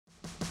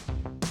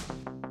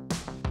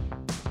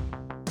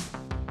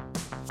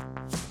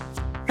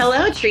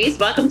Hello, Therese.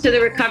 Welcome to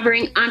the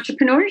Recovering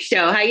Entrepreneur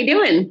Show. How you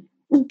doing?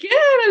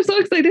 Good. I'm so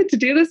excited to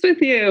do this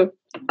with you.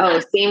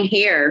 Oh, same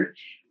here.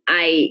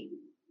 I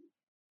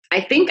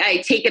think I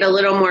take it a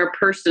little more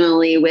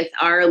personally with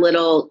our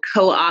little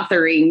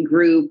co-authoring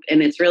group,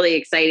 and it's really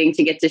exciting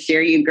to get to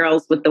share you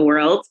girls with the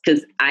world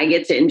because I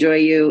get to enjoy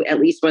you at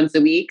least once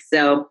a week.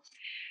 So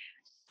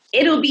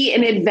it'll be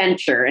an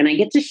adventure, and I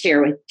get to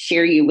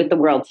share you with the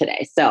world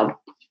today. So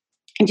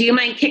do you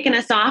mind kicking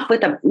us off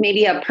with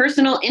maybe a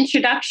personal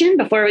introduction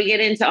before we get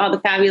into all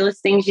the fabulous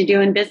things you do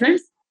in business?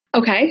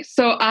 Okay.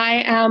 So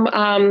I am,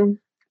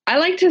 I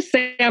like to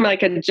say I'm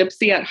like a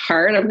gypsy at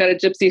heart. I've got a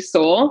gypsy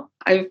soul.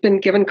 I've been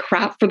given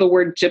crap for the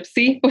word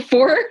gypsy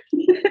before,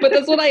 but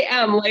that's what I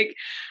am. Like,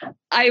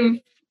 I've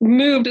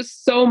moved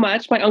so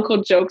much. My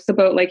uncle jokes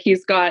about like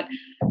he's got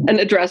an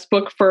address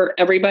book for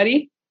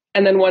everybody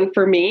and then one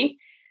for me.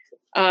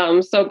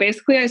 So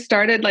basically I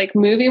started like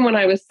moving when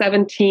I was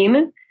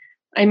 17.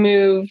 I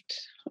moved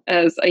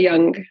as a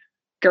young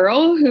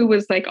girl who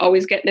was like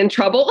always getting in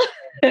trouble.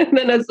 And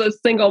then as a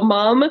single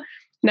mom,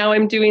 now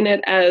I'm doing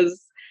it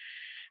as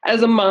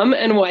a mom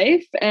and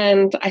wife.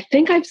 And I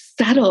think I've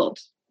settled,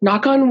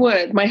 knock on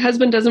wood. My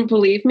husband doesn't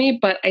believe me,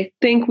 but I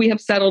think we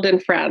have settled in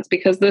France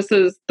because this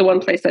is the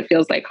one place that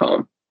feels like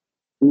home.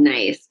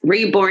 Nice. Were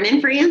you born in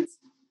France?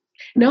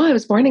 No, I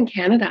was born in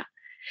Canada.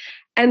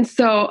 And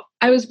so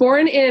I was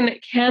born in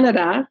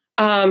Canada,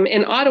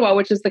 in Ottawa,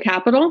 which is the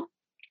capital.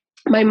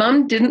 My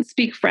mom didn't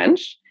speak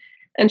French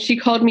and she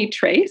called me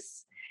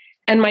Therese.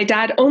 And my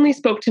dad only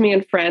spoke to me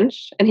in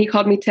French and he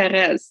called me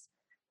Therese.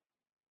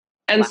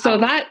 And so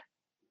that,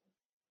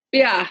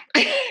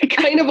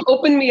 kind of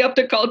opened me up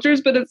to cultures,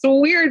 but it's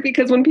weird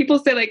because when people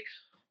say like,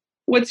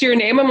 what's your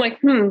name? I'm like,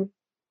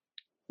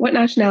 what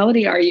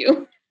nationality are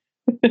you?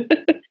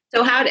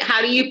 So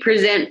how do you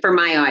present for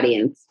my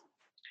audience?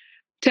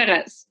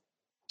 Therese.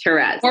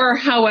 Therese. Or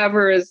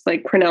however is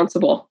like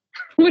pronounceable.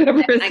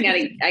 Whatever.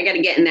 I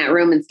gotta get in that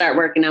room and start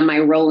working on my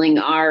rolling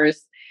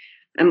R's.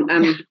 I'm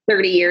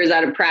 30 years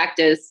out of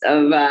practice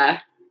of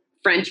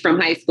French from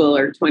high school,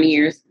 or 20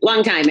 years,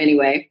 long time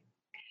anyway.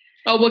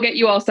 Oh, we'll get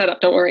you all set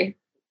up. Don't worry.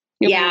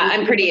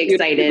 I'm pretty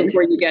excited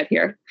before you get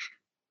here.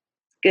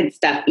 Good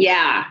stuff.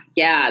 Yeah.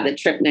 The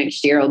trip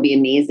next year will be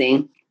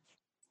amazing.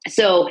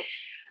 So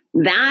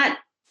that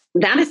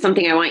is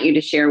something I want you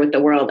to share with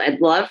the world. I'd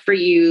love for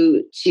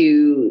you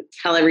to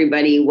tell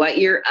everybody what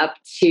you're up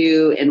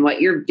to and what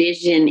your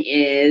vision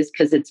is,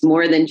 because it's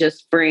more than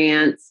just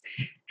France.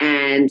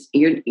 And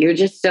you're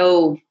just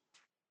so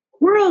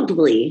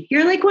worldly.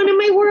 You're like one of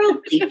my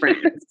worldly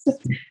friends.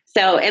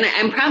 So, and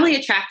I'm probably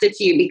attracted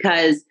to you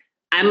because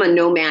I'm a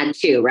nomad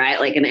too, right?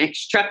 Like an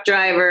ex-truck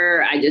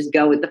driver. I just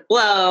go with the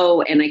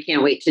flow and I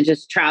can't wait to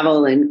just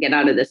travel and get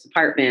out of this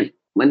apartment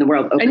when the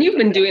world opens. And you've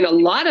been doing a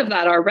lot of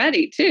that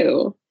already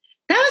too.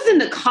 That was in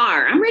the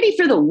car. I'm ready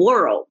for the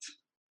world.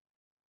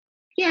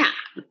 Yeah.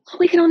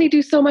 We can only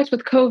do so much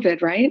with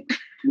COVID, right?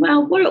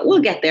 Well,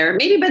 we'll get there.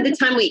 Maybe by the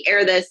time we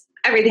air this,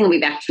 everything will be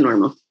back to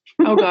normal.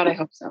 Oh God, I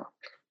hope so.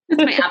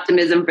 That's my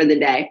optimism for the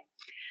day.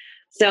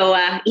 So,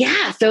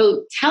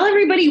 so tell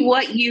everybody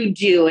what you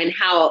do and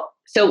how.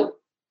 So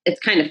it's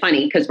kind of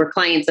funny because we're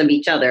clients of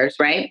each other's,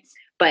 right?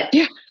 But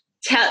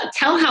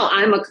tell how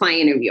I'm a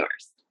client of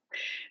yours.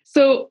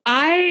 So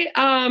I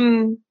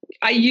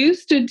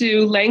used to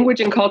do language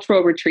and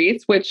cultural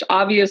retreats, which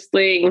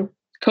obviously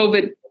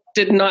COVID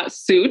did not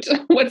suit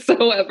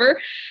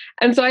whatsoever.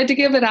 And so I had to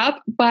give it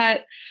up.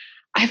 But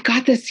I've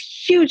got this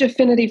huge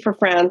affinity for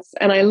France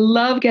and I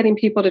love getting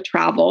people to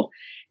travel.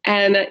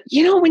 And,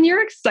 when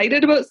you're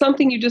excited about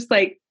something, you just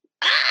like,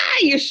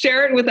 you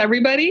share it with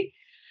everybody.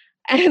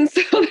 And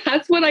so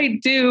that's what I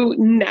do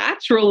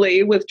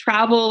naturally with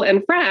travel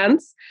and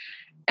France.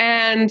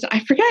 And I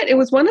forget, it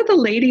was one of the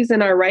ladies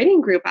in our writing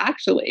group,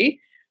 actually,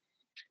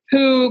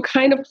 who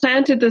kind of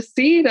planted the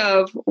seed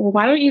of, well,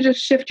 why don't you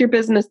just shift your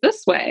business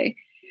this way?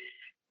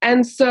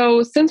 And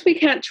so since we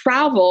can't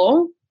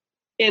travel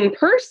in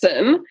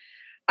person,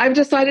 I've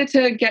decided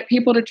to get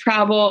people to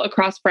travel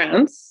across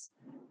France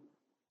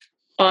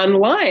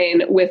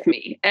online with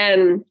me.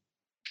 And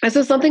this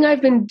is something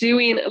I've been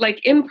doing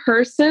like in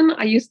person.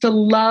 I used to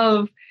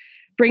love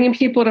bringing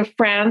people to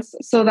France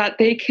so that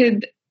they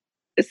could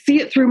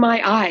see it through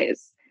my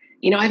eyes.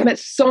 I've met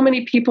so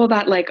many people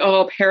that like,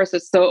 oh, Paris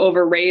is so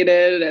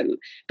overrated and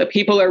the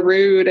people are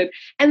rude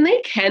and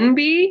they can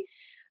be,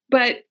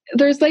 but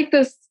there's like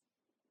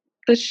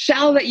the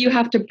shell that you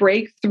have to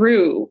break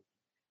through.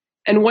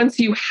 And once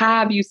you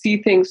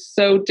see things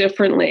so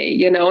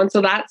differently, and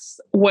so that's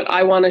what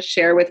I want to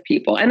share with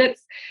people. And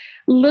it's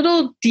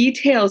little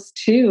details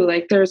too.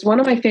 Like there's one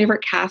of my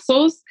favorite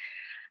castles.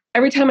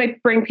 Every time I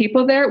bring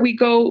people there, we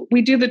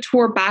do the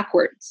tour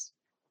backwards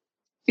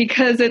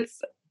because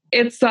it's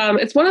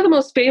one of the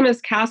most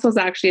famous castles,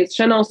 actually. It's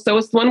Chanel. So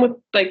it's the one with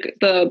like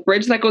the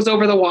bridge that goes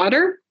over the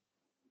water.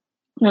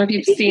 I don't know if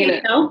you've seen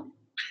it. No.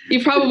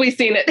 You've probably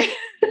seen it.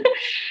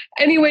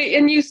 Anyway,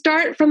 and you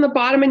start from the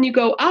bottom and you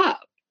go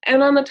up.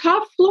 And on the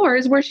top floor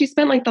is where she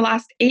spent like the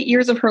last 8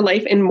 years of her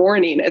life in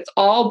mourning. It's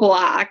all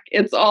black.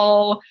 It's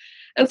all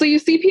And so you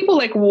see people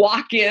like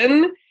walk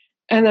in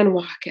and then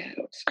walk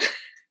out,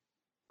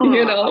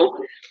 you know?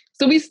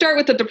 So we start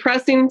with the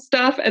depressing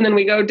stuff and then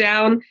we go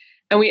down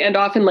and we end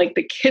off in like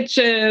the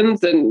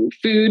kitchens and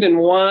food and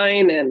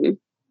wine, and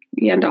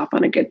we end off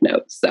on a good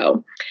note.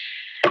 So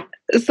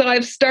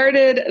I've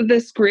started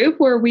this group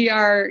where we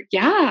are,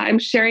 I'm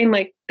sharing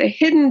like the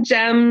hidden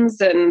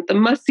gems and the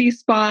must-see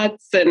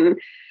spots and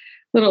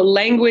little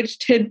language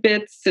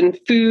tidbits and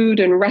food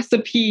and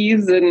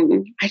recipes.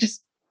 And I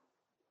just,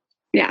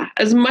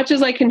 as much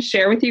as I can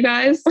share with you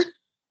guys.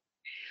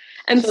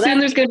 And so soon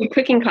there's going to be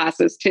cooking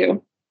classes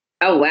too.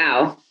 Oh,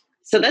 wow.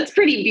 So that's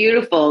pretty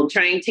beautiful,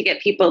 trying to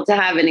get people to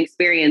have an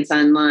experience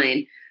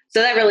online.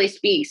 So that really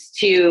speaks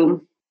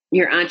to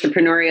your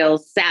entrepreneurial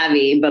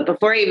savvy. But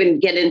before I even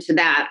get into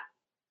that,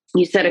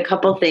 you said a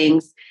couple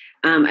things.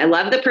 I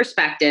love the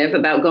perspective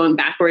about going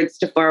backwards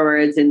to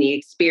forwards and the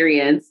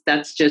experience.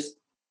 That's just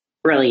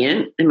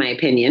brilliant, in my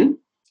opinion.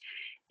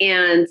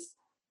 And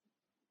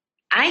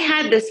I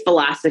had this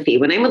philosophy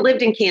when I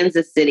lived in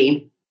Kansas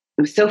City.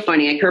 It was so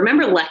funny. I can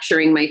remember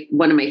lecturing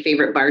one of my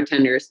favorite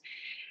bartenders.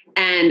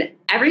 And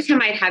every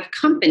time I'd have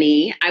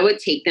company, I would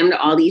take them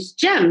to all these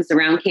gems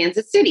around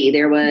Kansas City.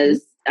 There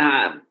was,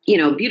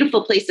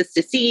 beautiful places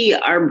to see,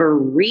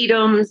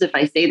 arboretums, if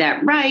I say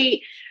that right,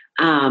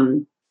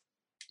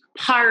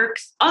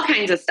 parks, all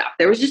kinds of stuff.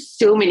 There was just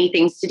so many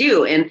things to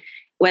do. And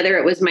whether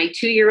it was my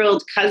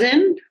 2-year-old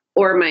cousin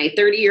or my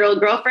 30-year-old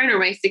girlfriend or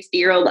my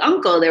 60-year-old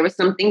uncle, there was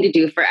something to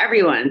do for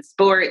everyone,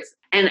 sports.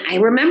 And I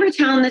remember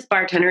telling this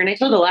bartender, and I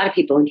told a lot of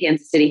people in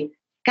Kansas City,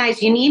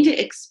 guys, you need to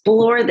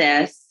explore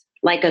this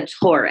like a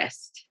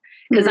tourist.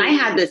 Because I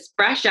had this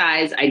fresh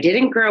eyes. I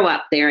didn't grow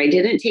up there. I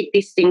didn't take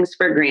these things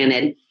for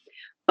granted.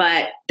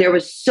 But there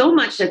was so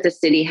much that the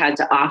city had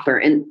to offer.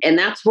 And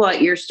that's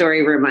what your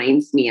story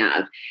reminds me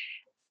of.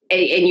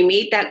 And you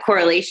made that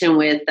correlation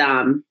with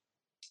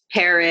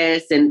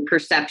Paris and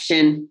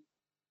perception.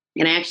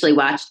 And I actually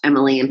watched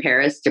Emily in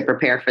Paris to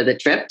prepare for the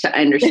trip to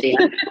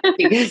understand.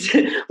 Because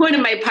one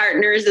of my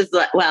partners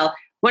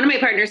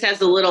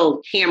has a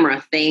little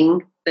camera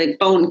thing, the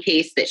phone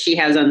case that she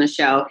has on the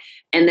show.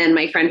 And then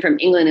my friend from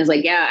England is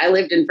like, yeah, I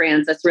lived in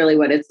France. That's really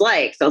what it's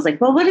like. So I was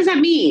like, well, what does that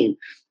mean?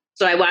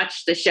 So I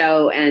watched the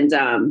show, and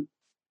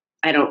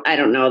I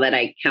don't know that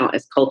I count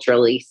as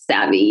culturally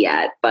savvy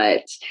yet,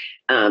 but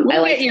we'll I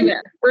like get you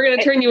there. We're going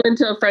to turn you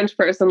into a French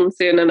person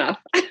soon enough.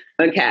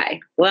 Okay.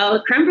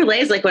 Well, creme brulee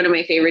is like one of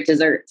my favorite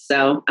desserts.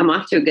 So I'm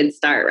off to a good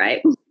start,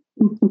 right?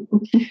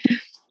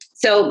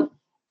 So,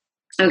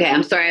 okay,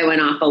 I'm sorry I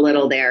went off a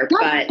little there,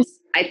 but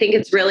I think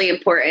it's really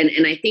important.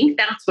 And I think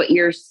that's what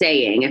you're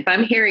saying. If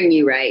I'm hearing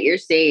you right, you're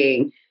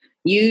saying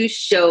you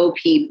show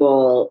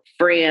people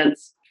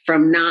France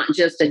from not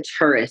just a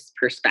tourist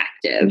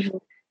perspective,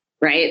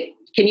 right?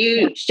 Can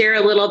you share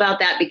a little about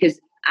that? Because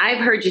I've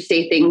heard you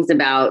say things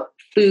about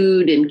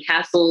food and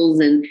castles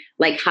and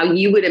like how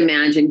you would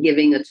imagine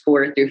giving a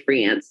tour through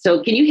France.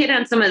 So can you hit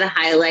on some of the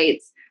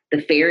highlights,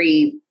 the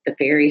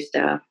ferry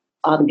stuff,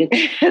 all the good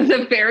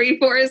the fairy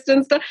forest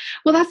and stuff?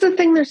 Well, that's the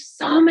thing. There's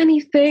so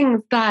many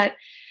things that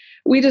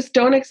we just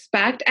don't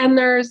expect. And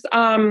there's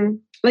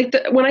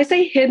when I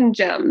say hidden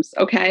gems,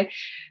 okay,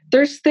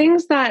 there's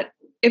things that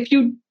if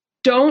you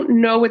don't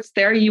know it's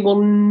there, you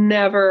will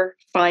never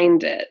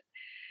find it.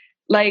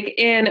 Like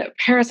in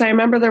Paris, I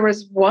remember there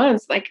was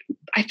once, like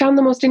I found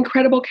the most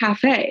incredible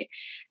cafe.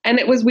 And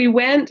it was, we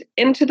went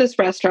into this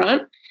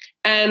restaurant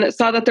and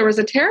saw that there was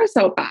a terrace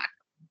out back.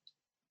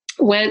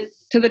 Went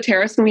to the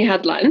terrace and we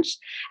had lunch.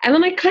 And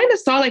then I kind of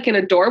saw like in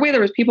a doorway, there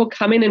was people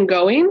coming and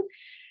going.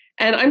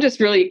 And I'm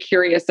just really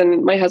curious.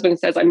 And my husband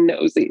says I'm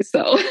nosy.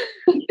 So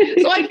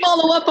I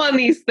follow up on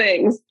these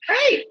things.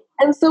 Right.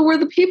 And so where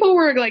the people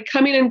were like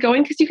coming and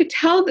going, because you could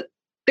tell that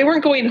they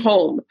weren't going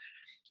home.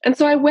 And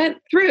so I went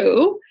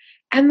through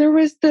and there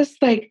was this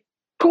like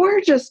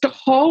gorgeous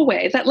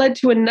hallway that led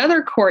to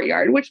another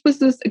courtyard, which was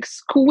this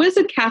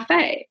exquisite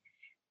cafe.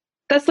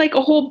 That's like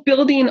a whole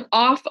building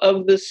off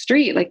of the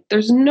street. Like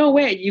there's no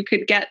way you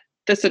could get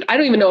this. I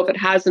don't even know if it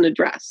has an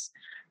address.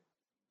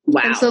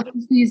 Wow. And so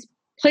there's these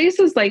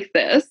places like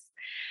this.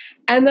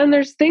 And then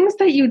there's things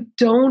that you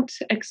don't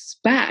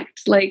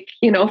expect. Like,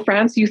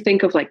 France, you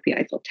think of like the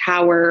Eiffel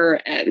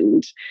Tower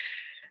and,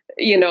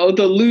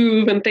 the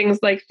Louvre and things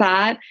like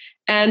that.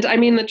 And I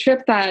mean, the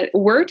trip that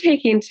we're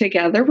taking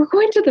together, we're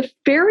going to the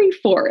fairy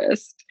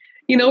forest.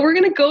 We're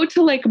going to go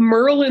to like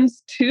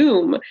Merlin's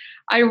tomb.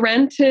 I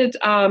rented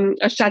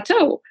a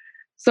chateau.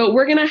 So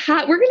we're going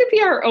to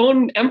be our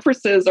own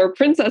empresses or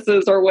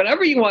princesses or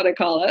whatever you want to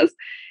call us,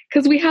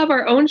 because we have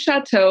our own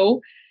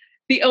chateau.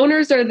 The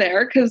owners are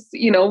there because,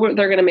 they're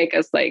going to make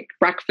us like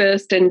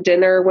breakfast and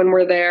dinner when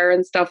we're there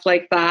and stuff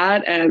like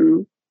that.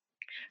 And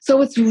so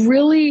it's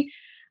really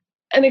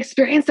an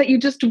experience that you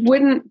just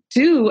wouldn't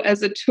do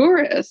as a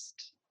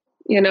tourist,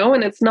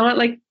 and it's not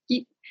like,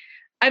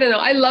 I don't know.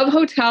 I love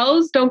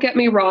hotels. Don't get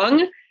me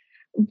wrong.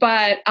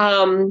 But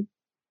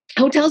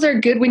hotels are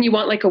good when you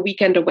want like a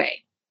weekend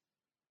away,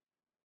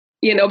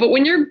 but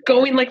when you're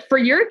going, like for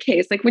your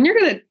case, like when you're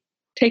going to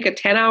take a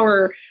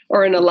 10-hour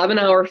or an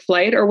 11-hour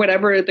flight or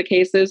whatever the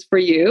case is for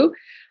you,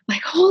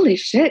 like, holy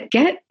shit,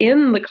 get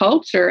in the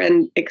culture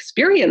and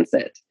experience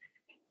it.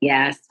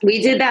 Yes,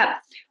 we did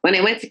that when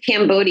I went to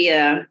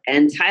Cambodia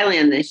and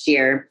Thailand this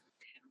year.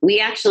 We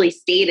actually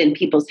stayed in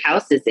people's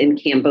houses in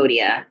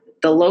Cambodia,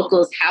 the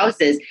locals'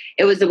 houses.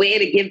 It was a way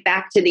to give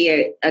back to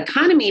the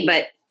economy,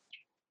 but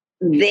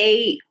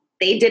they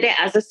did it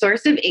as a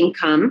source of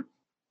income.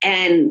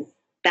 And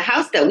the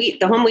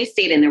home we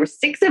stayed in, there were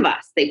 6 of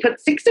us. They put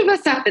 6 of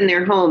us up in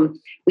their home.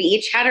 We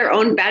each had our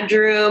own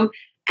bedroom,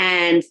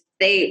 and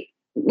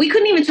we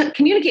couldn't even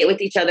communicate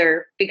with each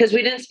other because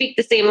we didn't speak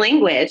the same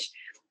language.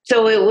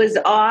 So it was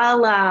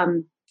all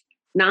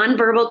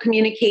nonverbal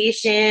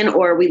communication,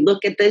 or we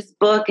look at this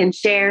book and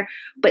share.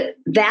 But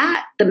the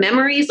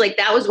memories, like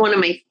that was one of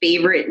my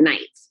favorite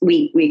nights.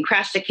 We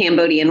crashed a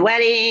Cambodian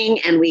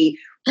wedding, and we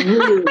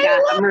really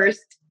got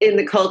immersed in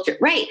the culture.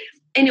 Right.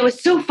 And it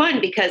was so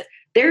fun because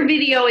they're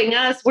videoing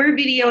us, we're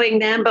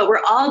videoing them, but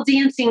we're all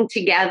dancing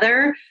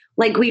together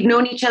like we've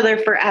known each other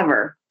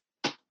forever.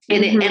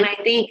 And and I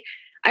think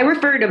I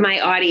refer to my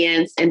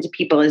audience and to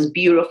people as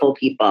beautiful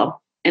people.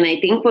 And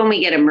I think when we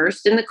get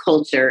immersed in the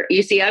culture,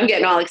 you see, I'm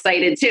getting all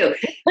excited too.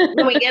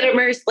 When we get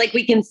immersed, like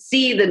we can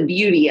see the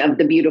beauty of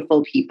the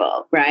beautiful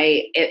people,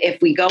 right?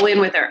 If we go in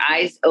with our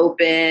eyes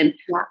open.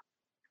 Yeah.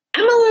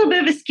 I'm a little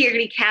bit of a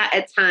scaredy cat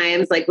at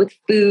times, like with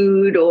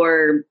food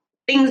or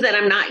things that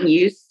I'm not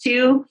used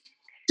to.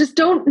 Just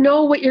don't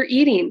know what you're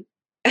eating.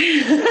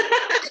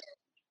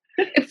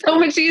 It's so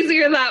much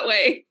easier that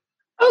way.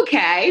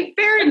 Okay,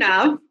 fair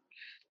enough.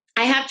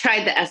 I have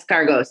tried the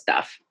escargot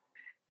stuff.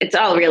 It's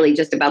all really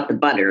just about the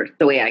butter,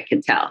 the way I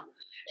can tell.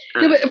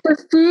 Yeah, but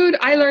for food,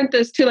 I learned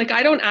this too. Like,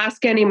 I don't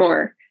ask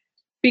anymore,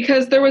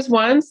 because there was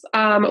once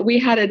we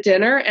had a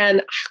dinner,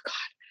 and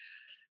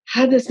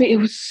had this meat. It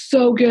was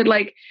so good.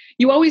 Like,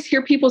 you always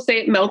hear people say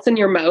it melts in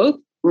your mouth.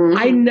 Mm-hmm.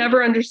 I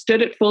never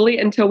understood it fully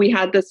until we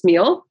had this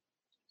meal.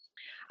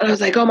 And I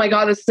was like, oh my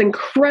God, this is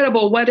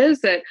incredible. What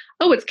is it?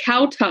 Oh, it's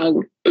cow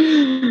tongue.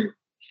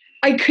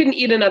 I couldn't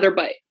eat another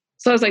bite.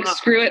 So I was like,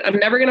 screw it. I'm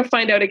never going to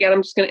find out again.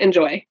 I'm just going to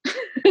enjoy.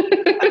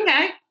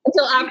 Okay.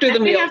 Until after the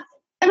meal.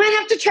 I might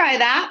have to try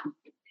that.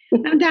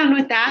 I'm down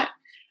with that.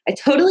 I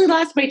totally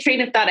lost my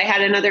train of thought. I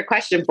had another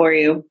question for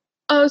you.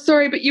 Oh,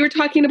 sorry. But you were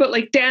talking about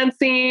like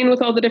dancing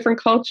with all the different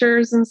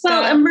cultures and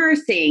stuff. Well,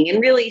 immersing and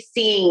really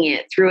seeing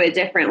it through a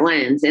different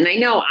lens. And I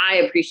know I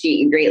appreciate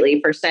you greatly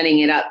for setting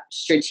it up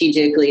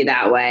strategically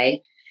that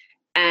way.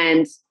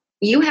 And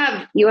you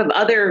have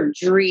other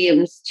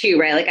dreams too,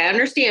 right? Like, I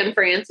understand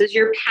France is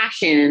your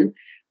passion,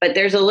 but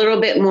there's a little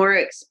bit more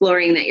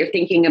exploring that you're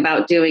thinking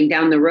about doing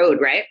down the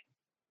road, right?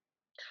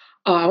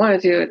 Oh, I want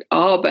to do it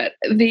all, but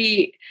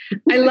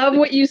I love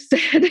what you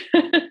said.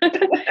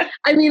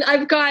 I mean,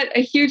 I've got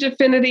a huge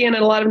affinity and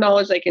a lot of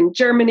knowledge, like in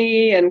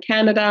Germany and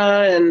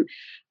Canada,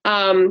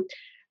 and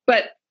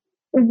but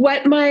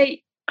what my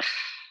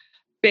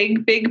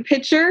big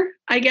picture,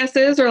 I guess,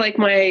 is, or like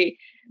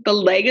the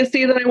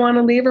legacy that I want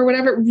to leave or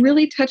whatever, it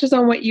really touches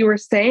on what you were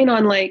saying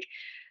on like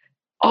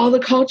all the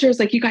cultures.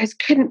 Like, you guys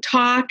couldn't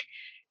talk,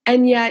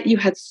 and yet you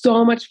had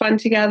so much fun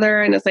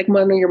together, and it's like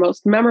one of your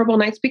most memorable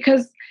nights,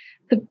 because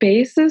the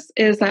basis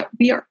is that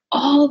we are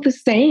all the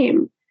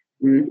same.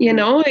 Mm-hmm. You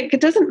know, like,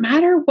 it doesn't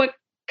matter what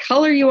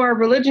color you are,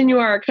 religion you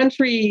are,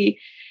 country,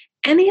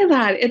 any of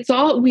that.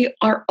 We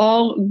are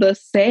all the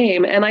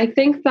same. And I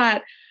think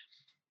that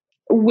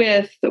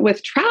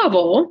with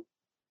travel,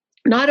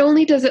 not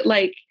only does it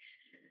like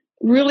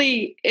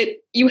really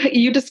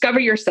you discover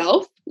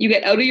yourself, you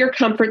get out of your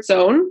comfort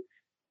zone,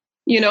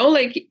 you know,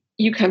 like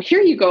you come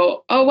here, you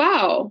go, oh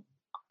wow,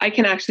 I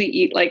can actually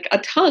eat like a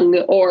tongue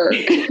or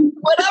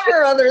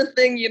whatever other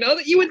thing, you know,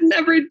 that you would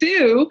never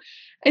do.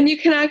 And you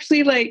can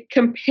actually like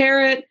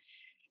compare it.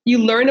 You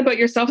learn about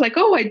yourself, like,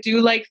 oh, I do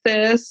like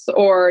this,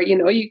 or, you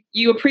know,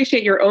 you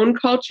appreciate your own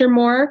culture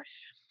more,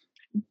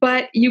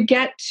 but you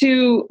get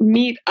to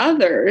meet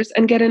others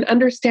and get an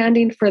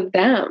understanding for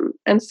them.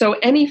 And so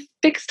any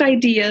fixed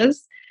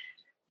ideas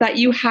that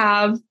you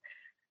have,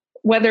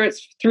 whether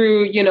it's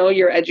through, you know,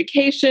 your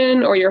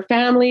education or your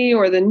family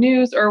or the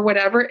news or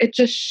whatever, it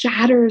just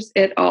shatters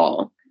it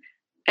all.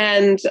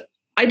 And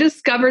I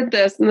discovered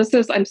this, and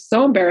I'm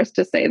so embarrassed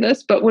to say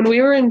this, but when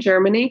we were in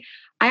Germany,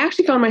 I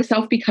actually found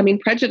myself becoming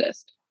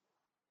prejudiced.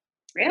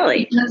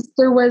 Really? Because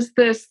there was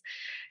this,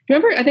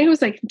 remember, I think it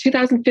was like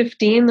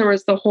 2015, there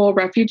was the whole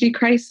refugee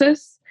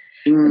crisis.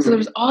 Mm. And so there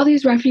was all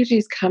these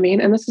refugees coming,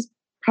 and this is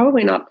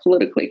probably not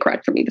politically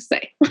correct for me to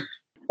say.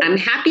 I'm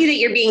happy that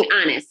you're being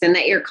honest and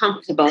that you're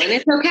comfortable, and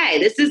it's okay.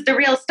 This is the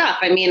real stuff.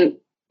 I mean,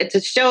 it's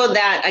a show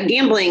that a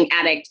gambling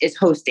addict is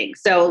hosting.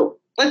 So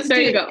let's do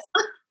it.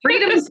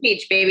 Freedom of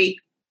speech, baby.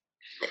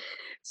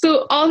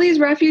 So all these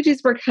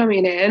refugees were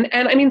coming in,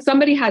 and I mean,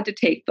 somebody had to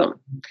take them.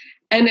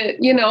 And,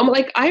 you know,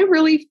 like, I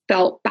really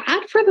felt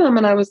bad for them.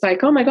 And I was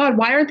like, oh my God,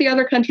 why aren't the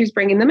other countries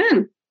bringing them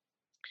in?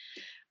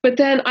 But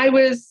then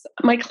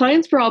my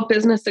clients were all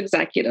business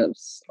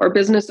executives or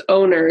business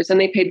owners, and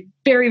they paid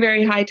very,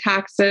 very high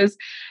taxes.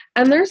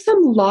 And there's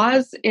some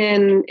laws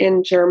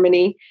in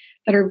Germany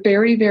that are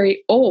very,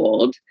 very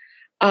old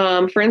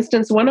For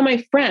instance, one of my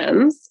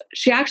friends,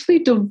 she actually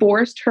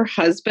divorced her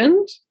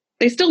husband.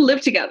 They still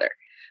live together,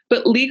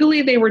 but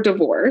legally they were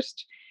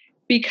divorced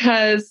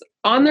because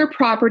on their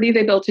property,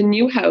 they built a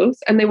new house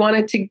and they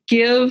wanted to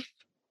give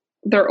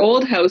their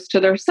old house to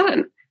their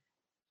son.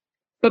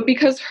 But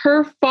because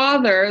her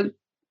father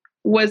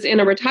was in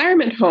a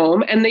retirement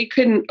home and they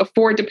couldn't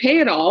afford to pay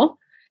it all,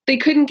 they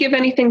couldn't give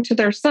anything to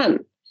their son.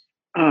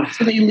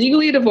 So they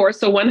legally divorced.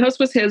 So one house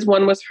was his,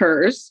 one was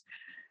hers.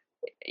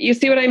 You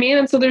see what I mean?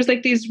 And so there's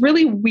like these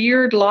really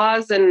weird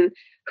laws and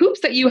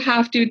hoops that you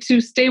have to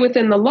stay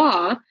within the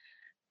law.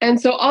 And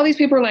so all these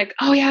people are like,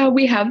 oh yeah,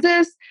 we have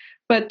this,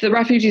 but the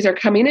refugees are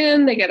coming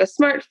in, they get a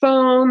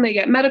smartphone, they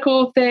get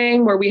medical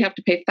thing where we have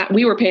to pay that.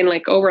 We were paying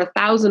like over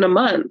 $1,000 a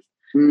month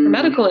for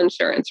medical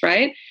insurance,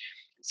 right?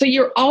 So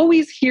you're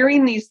always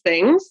hearing these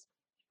things.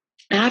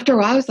 After a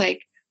while, I was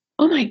like,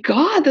 oh my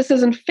God, this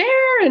isn't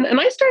fair. And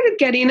I started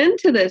getting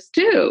into this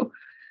too.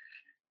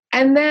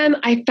 And then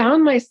I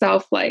found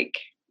myself like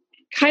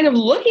kind of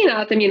looking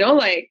at them,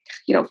 like,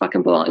 you don't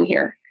fucking belong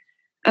here.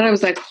 And I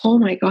was like, oh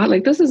my God,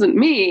 like this isn't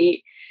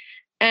me.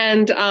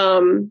 And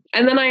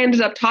then I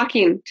ended up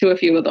talking to a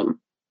few of them.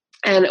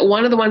 And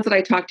one of the ones that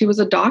I talked to was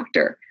a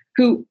doctor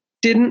who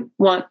didn't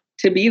want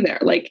to be there.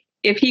 Like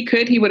if he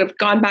could, he would have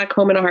gone back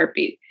home in a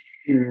heartbeat.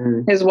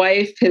 Mm. His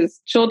wife,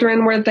 his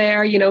children were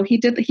there. He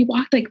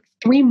walked like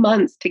 3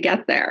 months to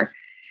get there.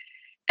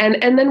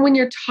 And then when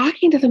you're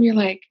talking to them, you're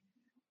like,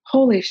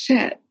 holy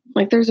shit,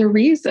 like there's a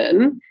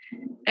reason.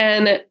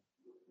 And,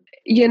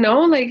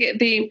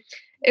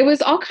 it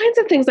was all kinds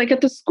of things like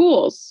at the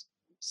schools.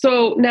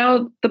 So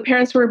now the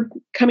parents were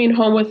coming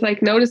home with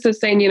like notices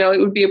saying, it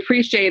would be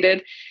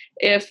appreciated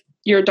if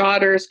your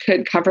daughters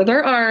could cover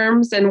their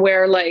arms and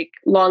wear like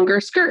longer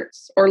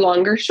skirts or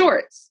longer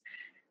shorts,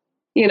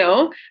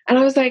 and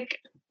I was like,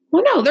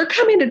 well, no, they're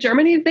coming to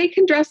Germany. They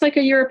can dress like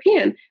a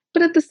European.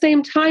 But at the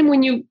same time,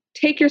 when you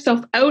take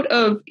yourself out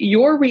of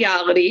your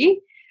reality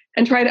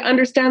and try to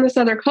understand this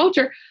other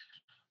culture,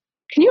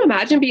 can you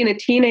imagine being a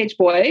teenage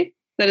boy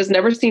that has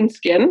never seen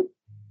skin?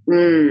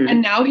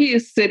 And now he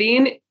is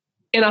sitting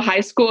in a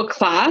high school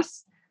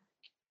class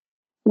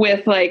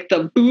with like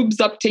the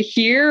boobs up to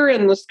here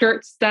and the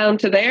skirts down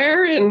to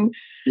there. And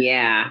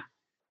yeah,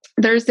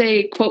 there's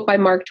a quote by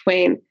Mark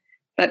Twain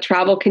that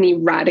travel can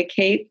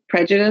eradicate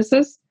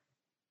prejudices.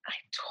 I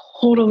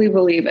totally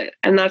believe it.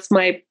 And that's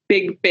my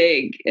big,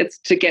 it's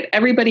to get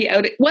everybody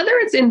out, whether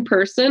it's in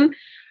person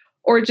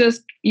or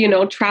just,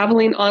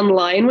 traveling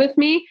online with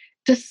me,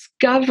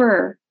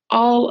 discover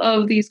all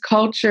of these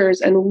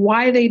cultures and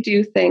why they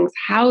do things,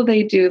 how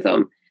they do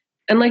them,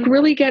 and like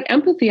really get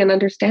empathy and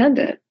understand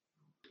it.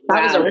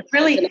 Wow, that's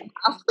really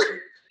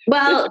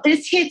well,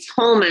 this hits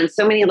home on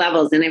so many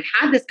levels. And I've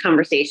had this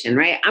conversation,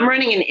 right? I'm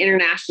running an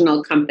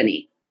international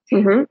company.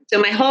 Mm-hmm. So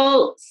my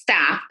whole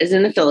staff is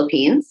in the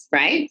Philippines,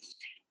 right?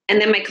 And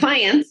then my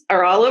clients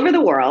are all over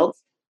the world.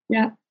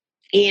 Yeah.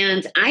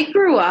 And I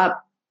grew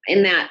up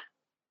in that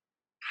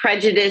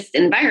prejudiced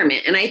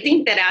environment. And I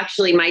think that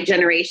actually my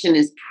generation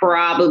is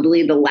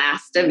probably the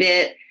last of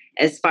it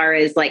as far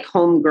as like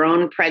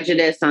homegrown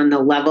prejudice on the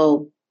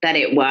level that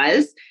it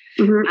was.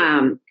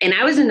 Mm-hmm. And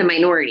I was in the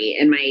minority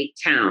in my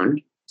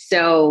town.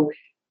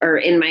 Or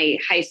in my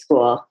high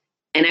school,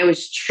 and I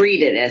was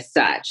treated as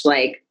such.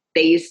 Like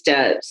they used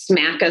to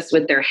smack us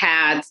with their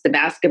hats, the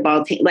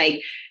basketball team,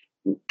 like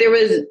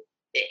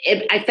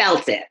I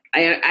felt it.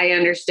 I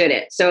understood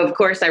it. So of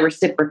course I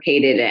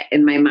reciprocated it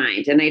in my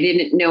mind, and I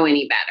didn't know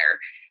any better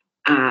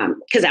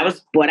because that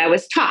was what I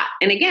was taught.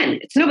 And again,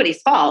 it's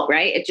nobody's fault,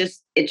 right? It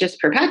just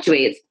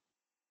perpetuates.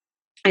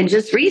 And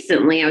just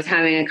recently I was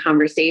having a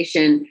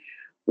conversation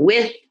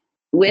with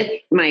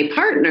my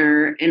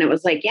partner, and it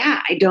was like,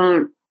 yeah, I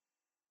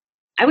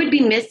would be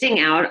missing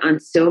out on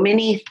so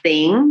many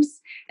things.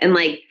 And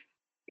like,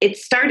 it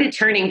started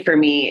turning for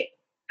me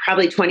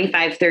probably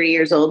 25, 30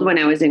 years old when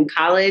I was in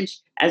college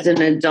as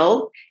an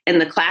adult,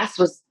 and the class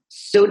was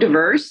so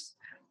diverse,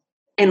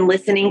 and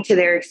listening to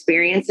their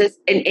experiences.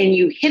 And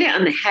you hit it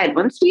on the head.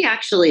 Once we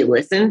actually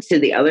listen to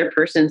the other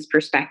person's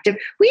perspective,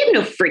 we have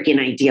no freaking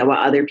idea what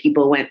other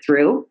people went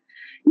through.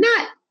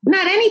 Not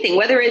anything,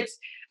 whether it's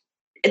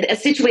a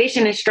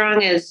situation as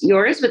strong as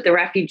yours with the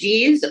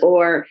refugees,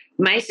 or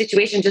my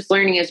situation just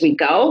learning as we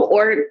go,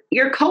 or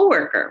your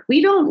coworker.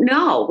 We don't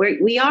know.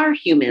 We are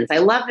humans. I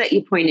love that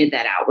you pointed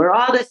that out. We're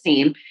all the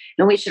same,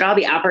 and we should all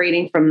be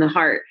operating from the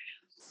heart.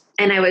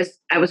 And I was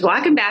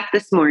walking back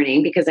this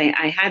morning because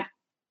I had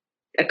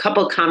a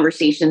couple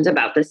conversations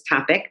about this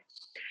topic,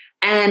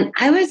 and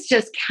I was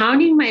just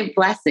counting my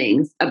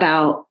blessings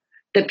about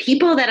the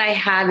people that I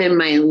have in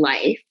my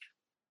life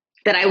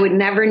that I would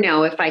never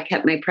know if I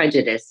kept my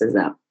prejudices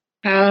up.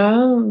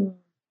 Oh.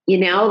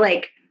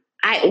 Like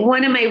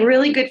one of my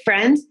really good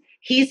friends,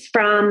 he's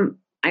from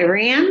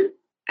Iraq.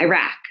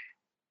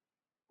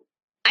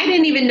 I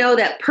didn't even know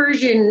that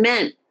Persian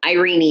meant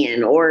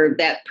Iranian, or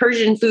that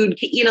Persian food,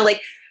 things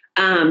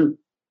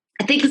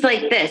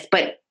like this.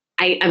 But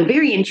I'm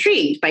very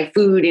intrigued by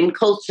food and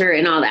culture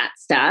and all that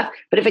stuff.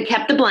 But if I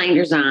kept the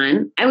blinders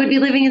on, I would be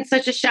living in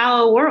such a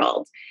shallow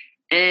world.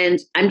 And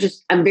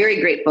I'm very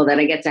grateful that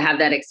I get to have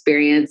that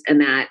experience, and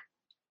that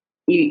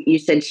you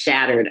said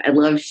shattered. I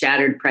love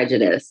shattered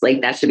prejudice.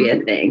 Like that should be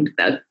a thing.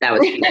 That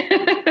was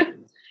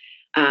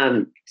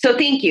so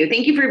thank you.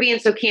 Thank you for being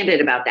so candid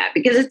about that,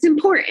 because it's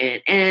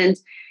important. And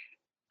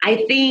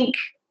I think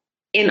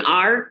in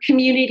our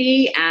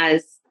community,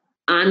 as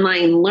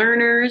online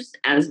learners,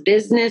 as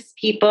business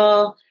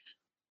people,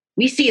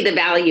 we see the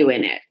value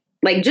in it.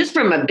 Like just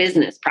from a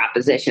business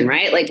proposition,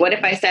 right? Like what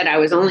if I said I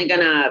was only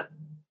going to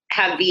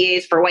have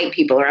VAs for white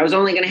people, or I was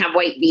only going to have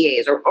white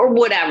VAs, or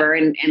whatever.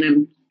 And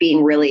I'm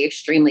being really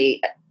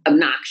extremely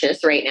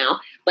obnoxious right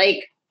now.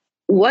 Like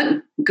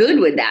what good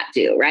would that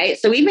do? Right.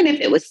 So even if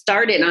it was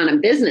started on a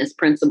business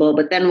principle,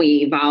 but then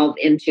we evolve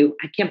into,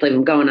 I can't believe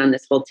I'm going on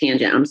this whole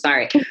tangent. I'm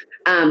sorry.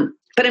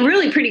 But I'm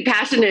really pretty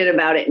passionate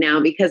about it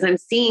now, because I'm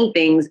seeing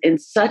things in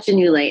such a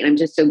new light, and I'm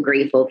just so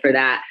grateful for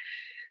that.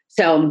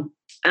 So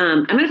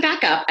I'm going to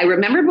back up. I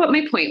remembered what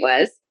my point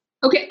was.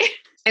 Okay.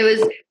 It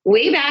was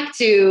way back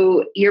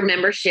to your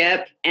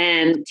membership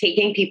and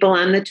taking people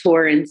on the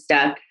tour and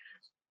stuff.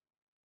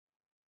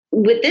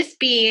 With this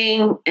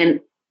being an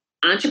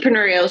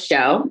entrepreneurial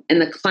show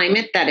and the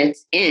climate that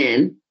it's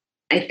in,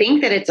 I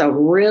think that it's a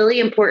really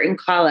important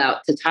call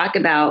out to talk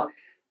about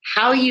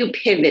how you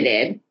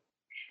pivoted,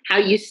 how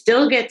you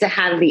still get to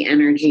have the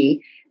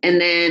energy, and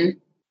then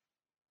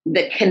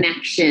the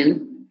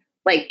connection.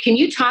 Like, can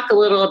you talk a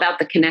little about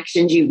the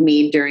connections you've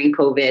made during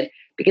COVID?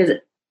 Because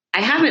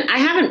I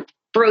haven't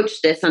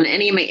broached this on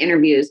any of my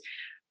interviews,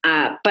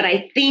 but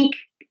I think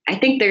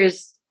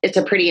it's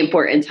a pretty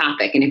important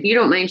topic. And if you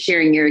don't mind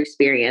sharing your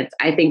experience,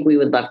 I think we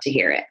would love to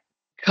hear it.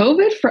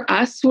 COVID for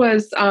us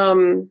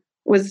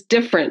was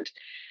different.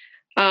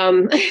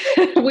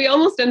 We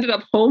almost ended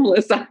up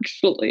homeless,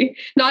 actually,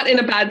 not in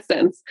a bad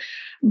sense,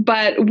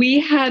 but we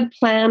had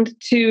planned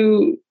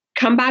to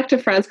come back to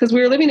France because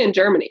we were living in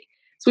Germany.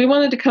 So we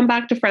wanted to come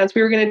back to France.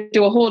 We were going to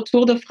do a whole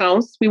Tour de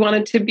France. We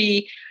wanted to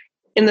be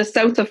in the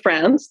south of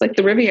France, like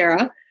the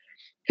Riviera,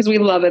 because we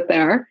love it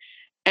there.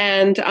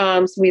 And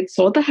so we had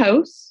sold the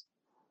house.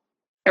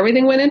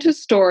 Everything went into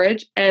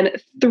storage. And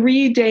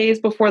 3 days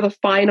before the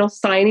final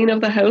signing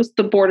of the house,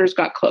 the borders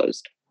got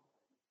closed.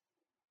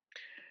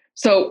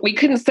 So we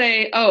couldn't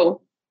say,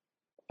 oh,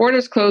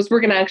 borders closed,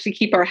 we're going to actually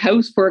keep our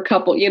house for a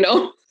couple,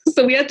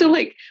 So we had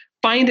to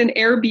find an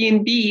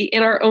Airbnb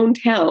in our own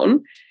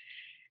town.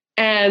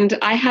 And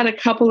I had a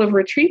couple of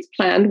retreats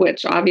planned,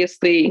 which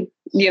obviously,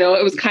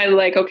 it was kind of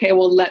like, okay,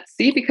 well, let's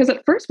see. Because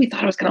at first we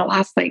thought it was going to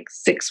last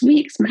 6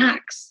 weeks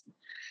max.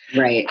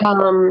 Right.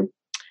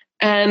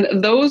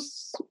 And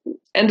those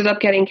ended up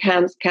getting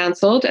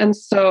canceled. And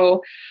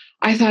so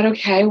I thought,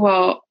 okay,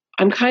 well,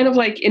 I'm kind of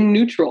in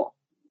neutral.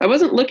 I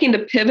wasn't looking to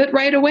pivot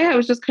right away. I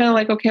was just kind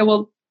of okay,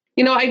 well,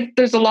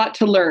 there's a lot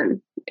to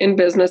learn in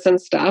business and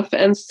stuff.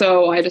 And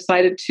so I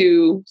decided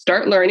to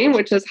start learning,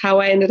 which is how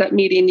I ended up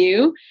meeting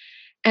you.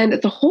 And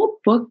the whole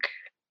book,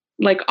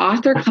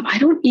 author club, I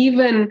don't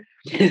even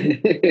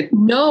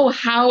know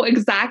how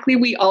exactly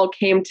we all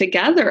came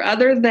together,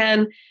 other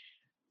than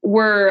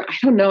we're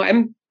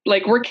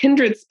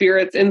kindred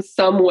spirits in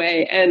some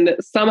way. And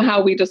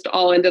somehow we just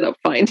all ended up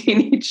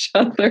finding each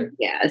other.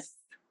 Yes.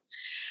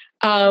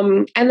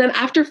 And then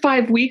after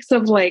 5 weeks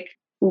of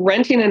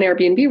renting an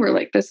Airbnb,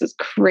 we're this is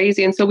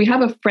crazy. And so we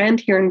have a friend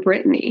here in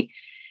Brittany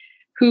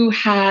who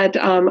had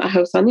a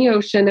house on the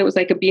ocean. It was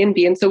a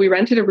B&B. And so we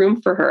rented a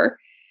room for her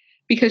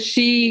because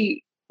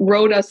she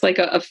wrote us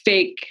a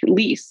fake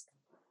lease.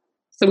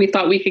 So we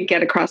thought we could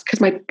get across, because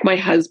my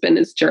husband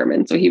is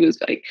German. So he was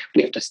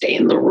we have to stay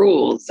in the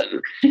rules.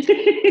 And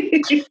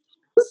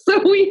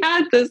so we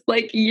had this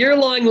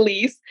year-long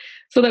lease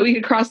so that we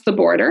could cross the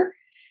border.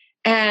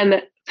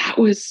 And that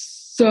was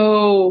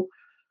so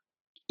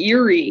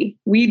eerie.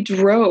 We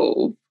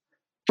drove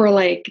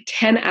for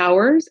 10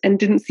 hours and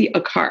didn't see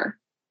a car.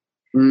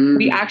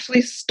 We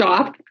actually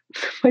stopped.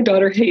 My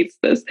daughter hates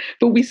this,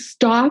 but we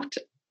stopped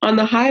on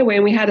the highway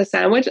and we had a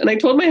sandwich. And I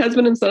told my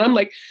husband and son, I'm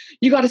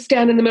you got to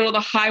stand in the middle of the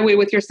highway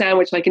with your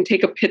sandwich and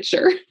take a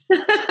picture.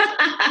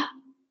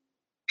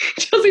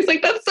 Chelsea's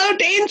that's so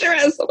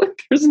dangerous. I'm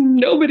there's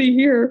nobody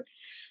here.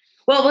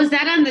 Well, was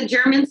that on the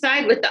German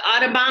side with the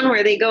Autobahn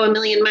where they go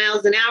 1,000,000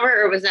 miles an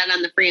hour, or was that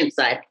on the France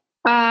side?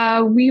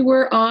 We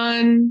were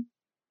on,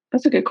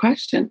 that's a good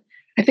question.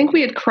 I think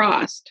we had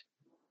crossed.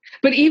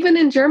 But even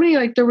in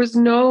Germany, there was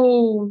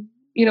no,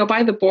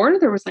 by the border,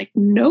 there was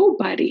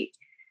nobody.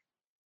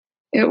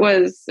 It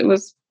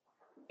was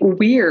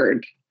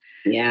weird.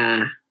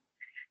 Yeah.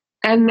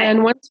 And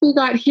then once we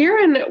got here,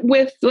 and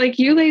with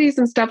you ladies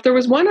and stuff, there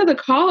was one of the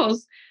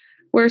calls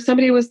where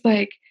somebody was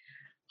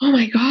oh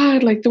my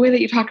God, the way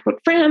that you talked about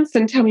France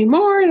and tell me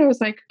more. And I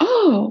was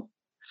oh.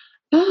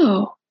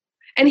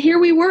 And here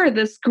we were,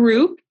 this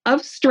group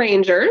of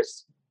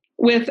strangers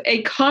with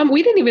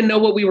we didn't even know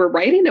what we were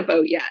writing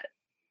about yet.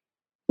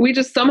 We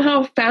just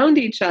somehow found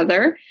each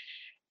other.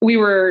 We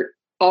were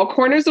all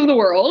corners of the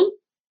world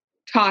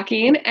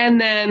talking,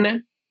 and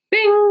then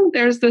bing,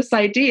 there's this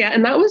idea.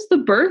 And that was the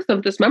birth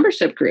of this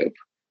membership group.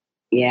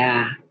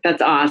 Yeah,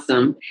 that's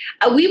awesome.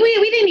 We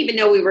didn't even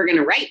know we were going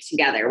to write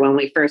together when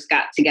we first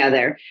got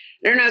together.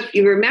 I don't know if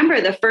you remember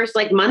the first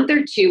like month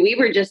or two, we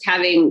were just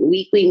having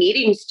weekly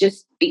meetings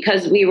just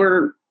because we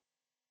were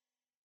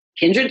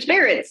kindred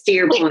spirits, to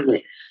your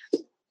point.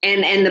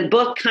 And the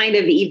book kind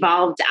of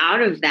evolved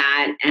out of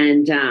that,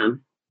 and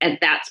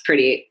that's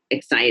pretty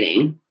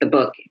exciting. The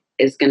book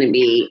is going to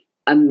be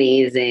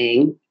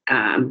amazing.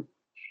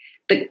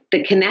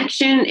 The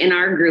connection in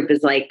our group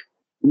is like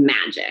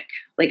magic.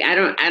 Like I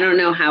don't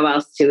know how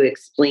else to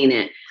explain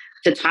it.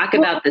 To talk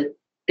about the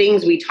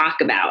things we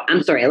talk about.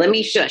 I'm sorry, let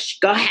me shush.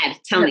 Go ahead,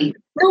 tell me.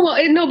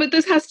 No, but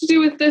this has to do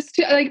with this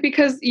too, like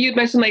because you'd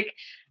mentioned like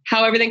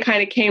how everything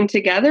kind of came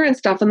together and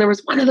stuff. And there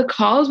was one of the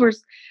calls where I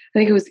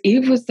think it was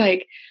Eve was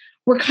like,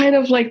 we're kind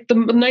of like the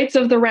Knights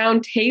of the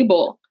Round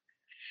Table.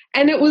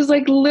 And it was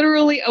like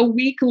literally a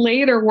week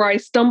later where I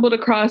stumbled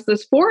across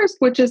this forest,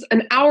 which is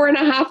an hour and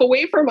a half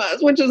away from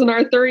us, which is an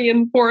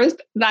Arthurian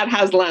forest that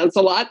has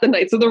Lancelot, the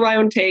Knights of the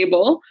Round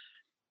Table.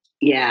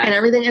 Yeah. And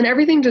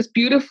everything just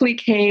beautifully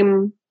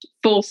came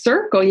full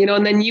circle, you know,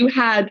 and then you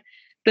had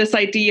this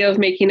idea of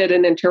making it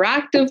an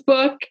interactive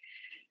book.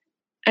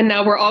 And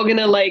now we're all going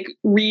to like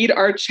read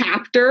our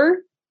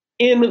chapter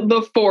in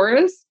the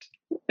forest.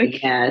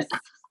 Like, yes.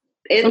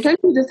 Sometimes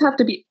you just have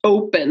to be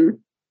open,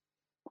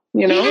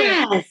 you know?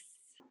 Yes.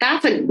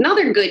 That's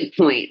another good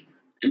point.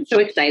 I'm so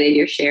excited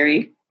you're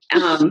sharing.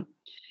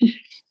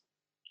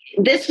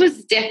 This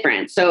was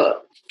different.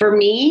 So for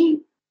me,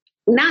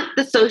 not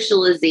the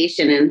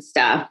socialization and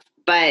stuff,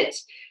 but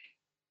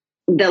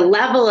the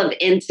level of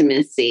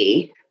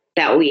intimacy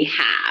that we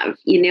have,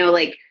 you know,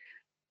 like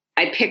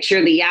I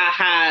picture the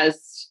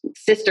Yaha's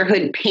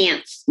Sisterhood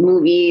Pants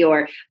movie,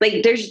 or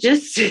like there's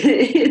just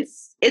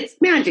it's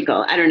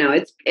magical. I don't know.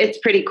 It's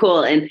pretty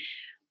cool. And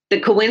the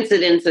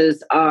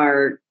coincidences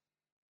are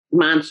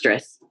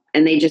monstrous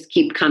and they just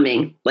keep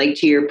coming, like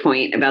to your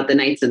point about the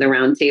Knights of the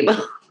Round Table.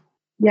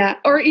 Yeah.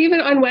 Or even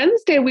on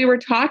Wednesday, we were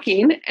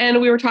talking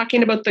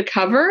about the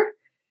cover,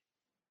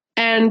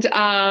 and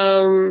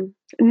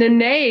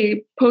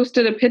Nene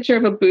posted a picture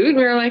of a boot, and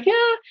we were like,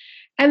 yeah.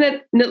 And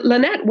then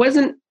Lynette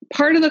wasn't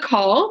part of the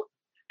call,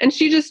 and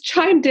she just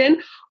chimed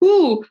in,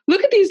 ooh,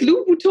 look at these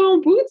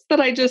Louboutin boots that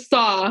I just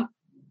saw.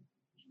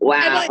 Wow.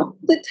 And at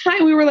the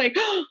time we were like,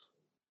 oh,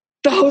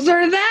 those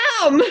are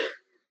them.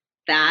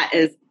 That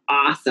is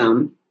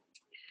awesome.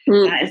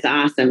 That is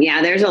awesome.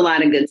 Yeah, there's a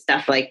lot of good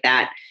stuff like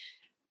that.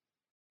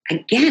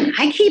 Again,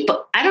 I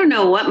don't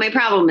know what my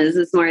problem is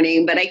this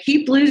morning, but I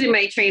keep losing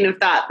my train of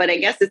thought, but I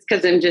guess it's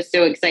because I'm just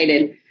so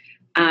excited.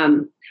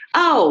 I'm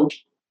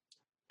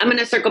going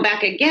to circle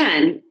back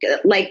again.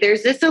 Like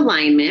there's this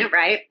alignment,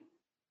 right?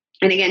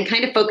 And again,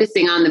 kind of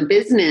focusing on the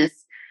business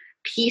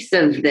piece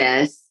of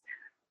this.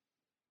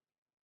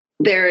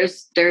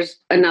 There's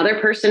another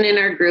person in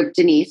our group,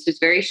 Denise, who's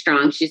very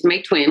strong. She's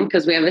my twin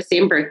because we have the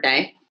same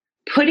birthday.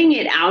 Putting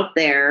it out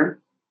there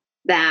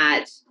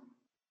that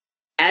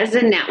as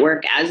a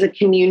network, as a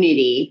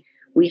community,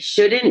 we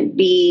shouldn't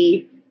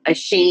be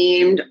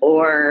ashamed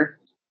or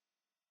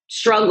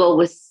struggle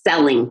with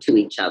selling to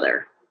each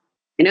other.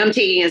 You know, I'm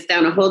taking us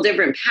down a whole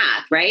different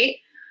path, right?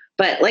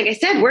 But like I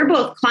said, we're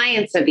both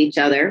clients of each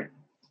other.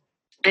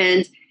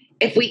 And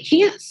if we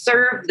can't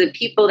serve the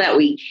people that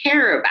we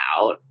care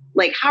about,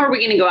 like how are we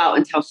going to go out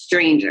and tell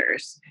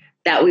strangers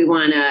that we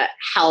want to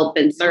help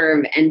and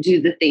serve and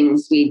do the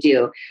things we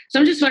do? So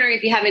I'm just wondering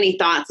if you have any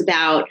thoughts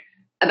about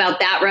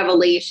that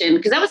revelation,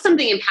 because that was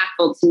something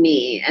impactful to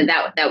me, and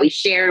that we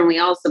share and we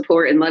all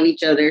support and love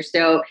each other.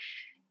 So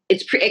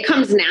it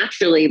comes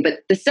naturally, but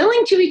the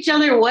selling to each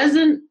other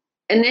wasn't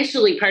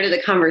initially part of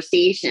the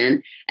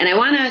conversation. And I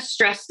want to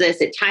stress this.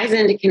 It ties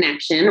into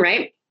connection,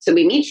 right? So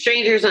we meet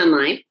strangers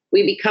online,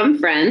 we become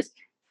friends,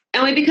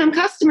 and we become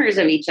customers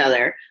of each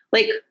other.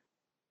 Like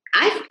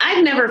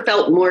I've never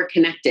felt more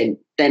connected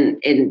than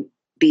in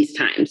these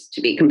times,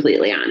 to be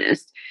completely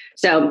honest.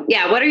 So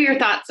yeah, what are your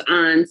thoughts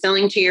on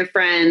selling to your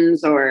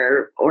friends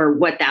or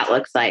what that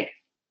looks like?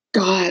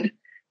 God,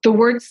 the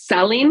word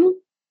selling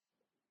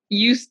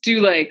used to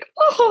like,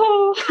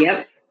 oh,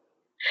 yep.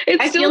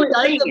 It still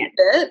does a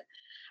bit.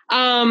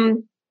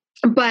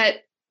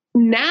 But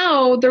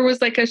now there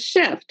was like a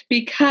shift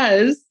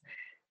because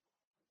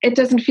it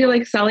doesn't feel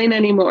like selling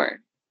anymore.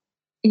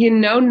 You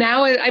know,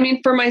 now, I mean,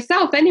 for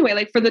myself anyway,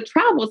 like for the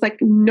travel, it's like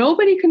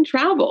nobody can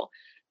travel.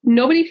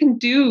 Nobody can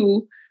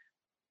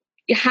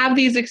have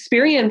these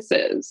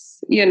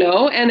experiences, you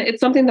know, and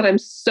it's something that I'm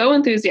so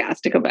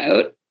enthusiastic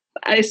about.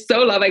 I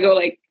go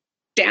like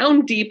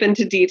down deep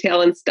into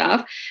detail and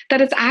stuff,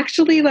 that it's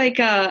actually like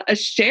a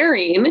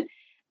sharing.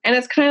 And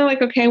it's kind of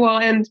like, okay, well,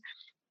 and,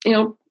 you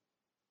know,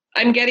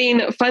 I'm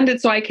getting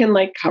funded so I can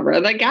like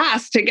cover the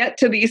gas to get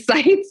to these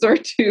sites or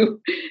to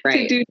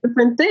do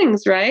different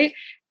things. Right.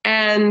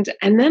 And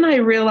then I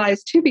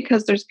realized too,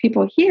 because there's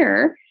people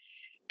here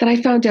that I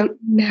found out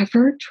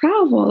never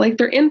travel. Like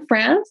they're in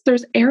France.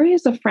 There's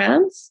areas of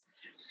France,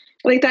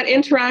 like that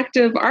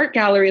interactive art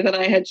gallery that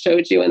I had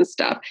showed you and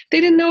stuff.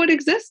 They didn't know it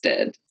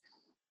existed.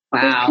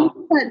 There's Wow.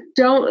 people that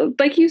don't,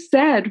 like you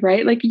said,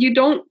 right? Like you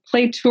don't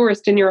play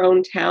tourist in your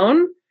own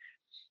town,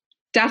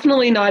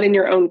 definitely not in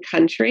your own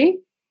country.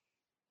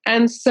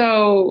 And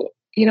so,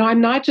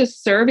 I'm not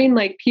just serving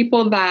like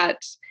people that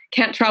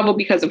can't travel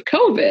because of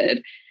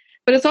COVID,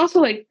 but it's also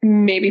like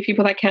maybe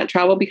people that can't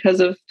travel because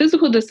of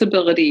physical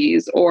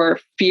disabilities or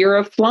fear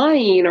of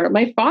flying, or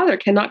my father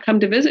cannot come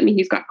to visit me.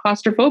 He's got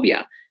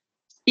claustrophobia.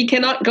 He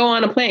cannot go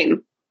on a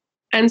plane.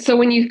 And so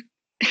when you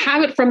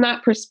have it from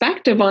that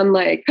perspective on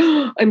like,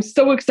 oh, I'm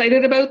so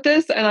excited about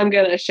this and I'm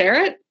going to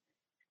share it,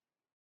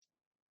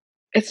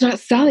 it's not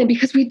selling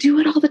because we do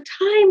it all the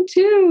time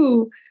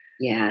too.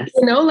 Yes.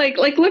 Like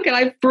look,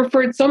 I've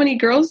referred so many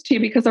girls to you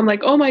because I'm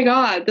like, oh my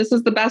God, this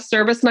is the best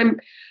service. And I'm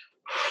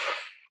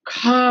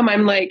calm.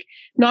 I'm like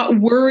not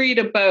worried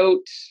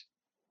about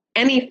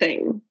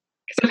anything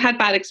because I've had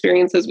bad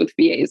experiences with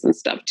VAs and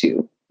stuff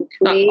too.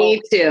 Me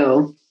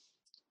too.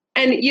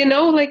 And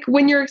like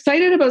when you're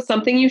excited about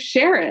something, you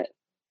share it.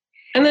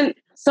 And then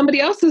somebody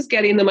else is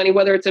getting the money,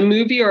 whether it's a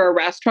movie or a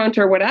restaurant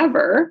or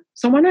whatever.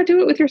 So why not do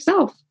it with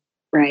yourself?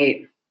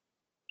 Right.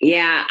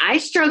 Yeah, I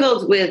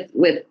struggled with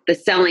the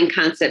selling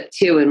concept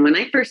too. And when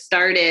I first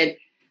started,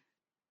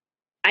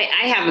 I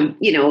have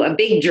a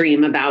big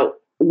dream about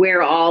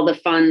where all the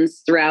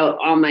funds throughout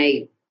all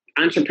my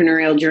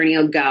entrepreneurial journey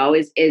will go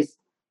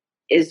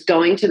is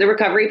going to the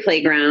recovery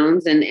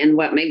playgrounds and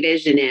what my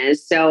vision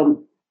is.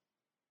 So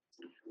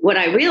what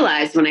I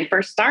realized when I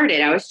first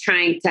started, I was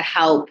trying to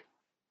help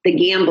the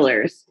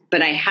gamblers,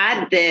 but I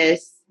had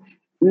this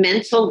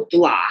mental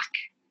block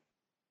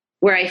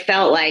where I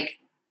felt like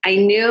I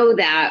knew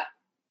that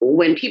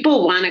when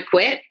people want to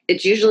quit,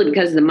 it's usually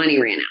because the money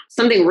ran out.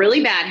 Something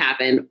really bad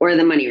happened or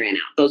the money ran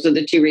out. Those are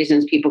the two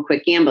reasons people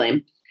quit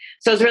gambling.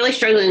 So I was really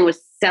struggling with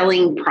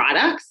selling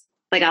products.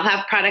 Like I'll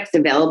have products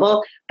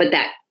available, but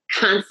that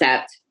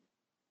concept.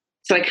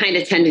 So I kind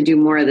of tend to do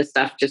more of the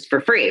stuff just for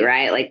free,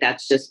 right? Like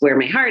that's just where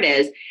my heart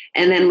is.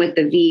 And then with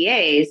the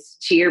VAs,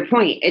 to your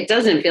point, it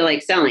doesn't feel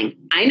like selling.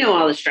 I know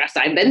all the stress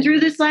I've been through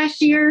this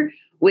last year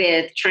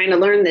with trying to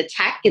learn the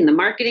tech and the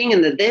marketing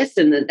and the this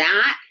and the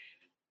that.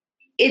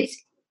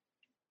 It's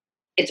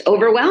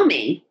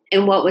overwhelming.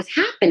 And what was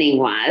happening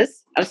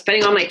was I was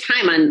spending all my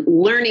time on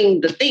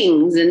learning the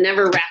things and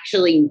never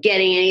actually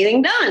getting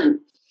anything done.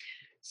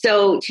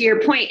 So to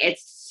your point,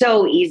 it's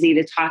so easy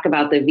to talk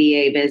about the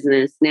VA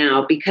business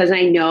now because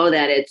I know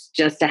that it's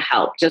just a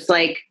help, just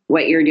like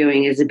what you're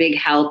doing is a big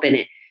help, and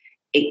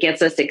it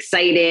gets us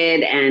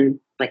excited. And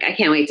like, I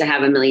can't wait to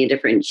have a million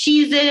different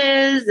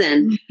cheeses.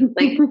 And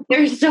like,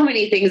 there's so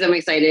many things I'm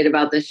excited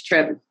about this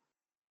trip.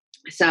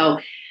 So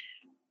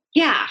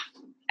yeah,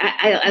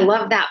 I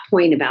love that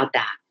point about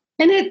that.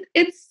 And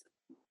it's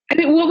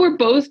what we're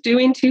both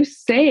doing to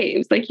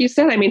save, like you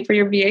said, for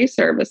your VA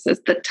services,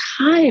 the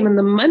time and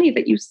the money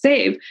that you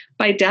save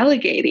by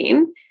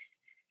delegating,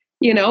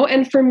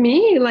 and for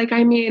me,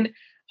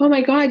 oh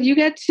my God, you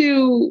get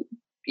to,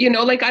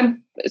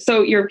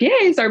 so your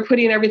VAs are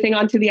putting everything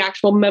onto the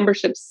actual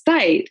membership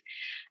site.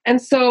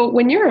 And so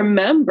when you're a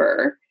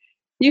member,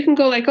 you can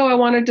go like, oh, I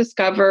want to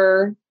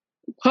discover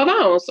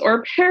Provence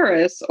or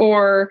Paris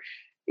or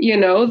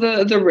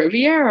the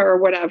Riviera or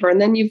whatever. And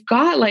then you've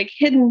got like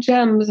hidden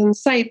gems and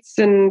sites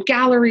and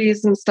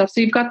galleries and stuff.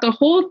 So you've got the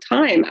whole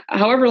time,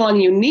 however long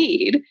you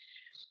need,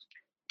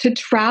 to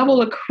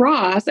travel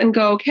across and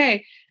go,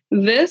 okay,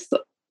 this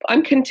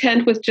I'm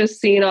content with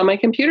just seeing on my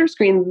computer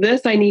screen.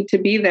 This I need to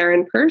be there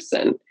in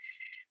person.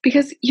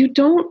 Because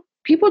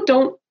people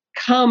don't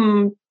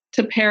come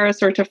to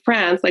Paris or to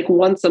France like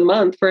once a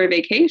month for a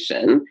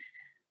vacation,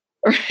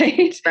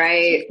 right?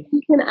 Right. So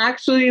you can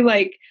actually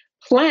like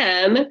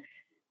plan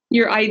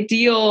your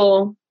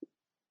ideal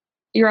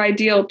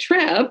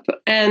trip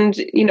and,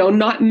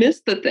 not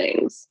miss the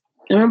things.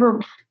 I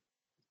remember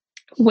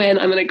when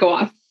I'm going to go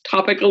off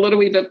topic a little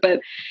wee bit, but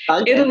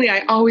okay. Italy,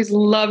 I always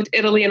loved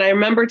Italy. And I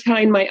remember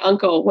telling my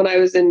uncle when I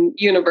was in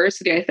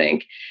university, I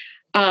think,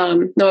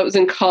 no, it was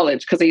in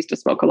college because I used to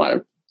smoke a lot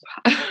of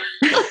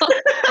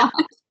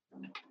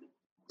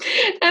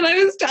and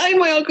I was telling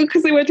my uncle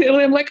because they went to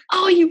Italy, I'm like,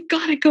 oh, you've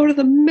got to go to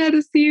the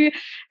Medici.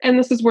 And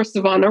this is where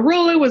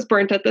Savonarola was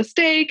burnt at the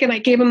stake. And I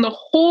gave him the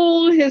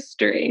whole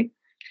history.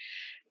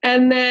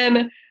 And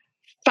then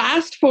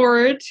fast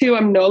forward to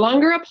I'm no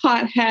longer a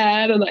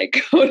pothead. And I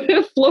go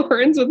to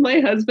Florence with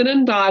my husband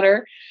and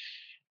daughter.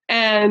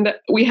 And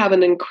we have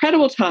an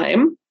incredible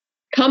time.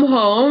 Come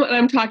home and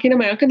I'm talking to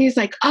my uncle and he's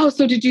like, oh,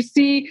 so did you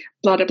see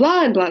blah, blah,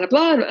 blah, and blah, blah,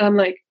 blah. And I'm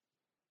like,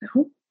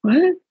 no,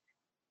 what?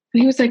 And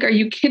he was like, are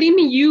you kidding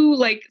me? You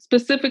like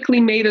specifically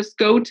made us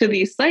go to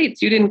these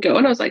sites. You didn't go.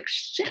 And I was like,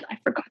 shit, I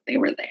forgot they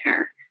were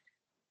there.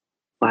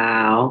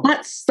 Wow.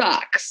 That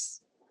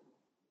sucks.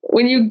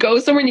 When you go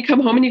somewhere and you come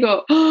home and you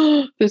go,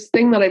 oh, this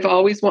thing that I've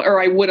always wanted,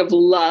 or I would have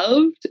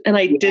loved, and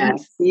I didn't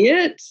see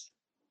it.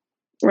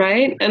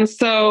 Right. And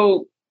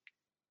so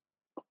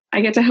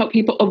I get to help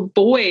people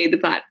avoid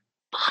that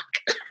fuck.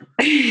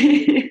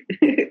 You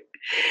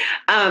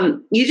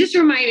just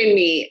reminded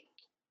me,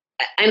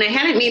 and I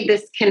hadn't made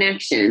this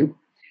connection,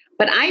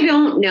 but I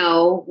don't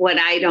know what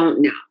I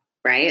don't know,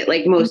 right?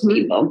 Like most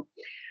people.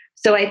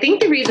 So I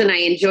think the reason I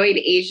enjoyed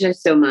Asia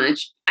so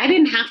much, I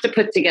didn't have to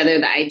put together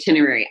the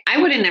itinerary. I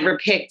would have never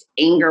picked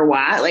Angkor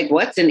Wat. Like,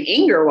 what's an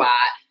Angkor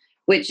Wat?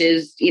 Which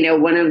is,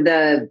 one of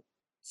the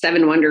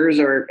seven wonders,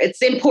 or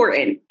it's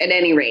important at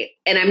any rate.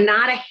 And I'm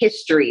not a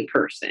history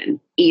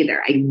person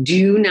either. I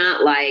do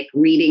not like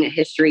reading a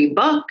history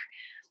book.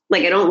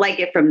 Like, I don't like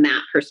it from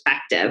that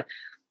perspective.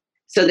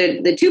 So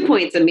the 2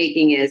 points I'm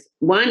making is,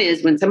 one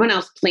is when someone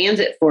else plans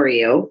it for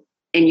you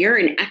and you're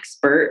an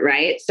expert,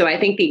 right? So I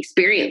think the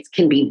experience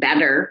can be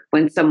better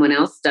when someone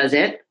else does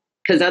it.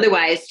 Because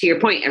otherwise, to your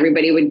point,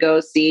 everybody would go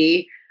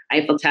see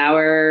Eiffel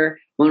Tower,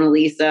 Mona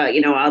Lisa,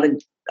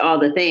 all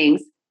the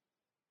things.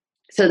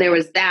 So there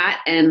was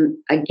that. And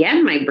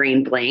again, my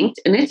brain blanked,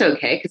 and it's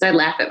okay because I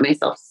laugh at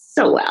myself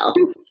so well.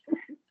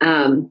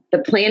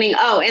 The planning.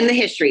 Oh, and the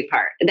history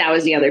part. That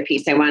was the other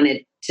piece I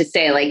wanted to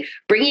say. Like,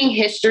 bringing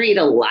history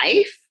to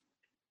life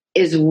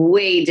is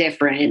way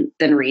different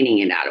than reading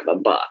it out of a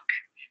book.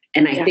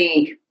 And I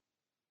think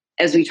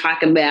as we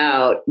talk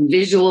about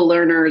visual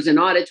learners and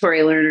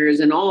auditory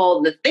learners and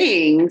all the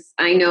things,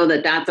 I know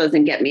that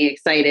doesn't get me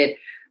excited.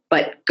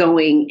 But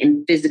going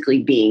and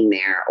physically being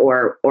there,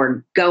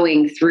 or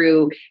going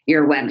through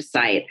your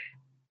website,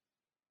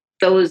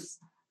 those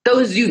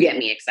do get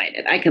me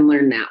excited. I can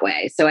learn that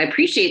way. So I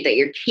appreciate that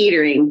you're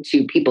catering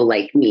to people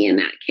like me in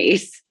that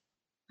case.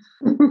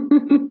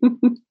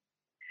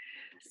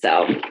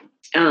 So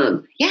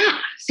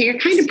you're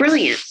kind of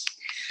brilliant.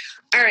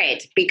 All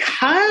right,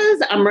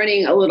 because I'm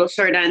running a little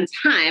short on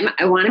time,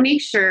 I want to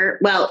make sure,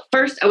 well,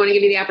 first I want to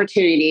give you the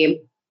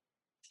opportunity.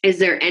 Is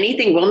there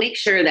anything, we'll make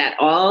sure that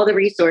all the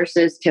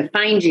resources to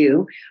find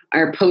you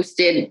are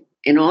posted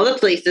in all the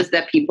places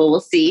that people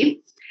will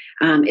see.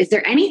 Is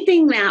there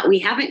anything that we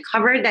haven't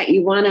covered that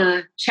you want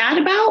to chat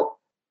about?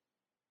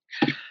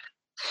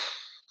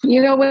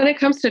 When it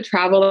comes to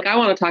travel, like, I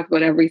want to talk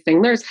about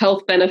everything. There's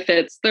health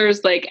benefits,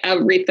 there's like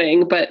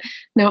everything, but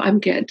no, I'm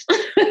good.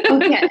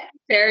 Okay,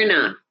 fair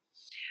enough.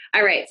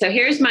 All right. So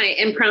here's my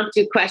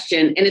impromptu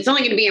question, and it's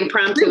only going to be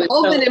impromptu. It's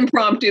all been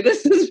impromptu.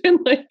 This has been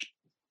like.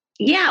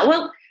 Yeah.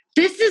 Well,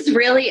 this is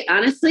really,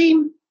 honestly,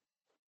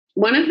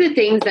 one of the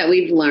things that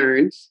we've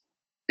learned,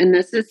 and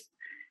this is,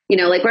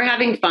 like, we're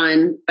having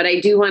fun, but I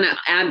do want to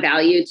add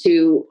value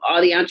to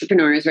all the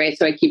entrepreneurs, right?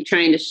 So I keep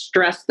trying to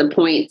stress the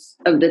points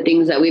of the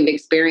things that we've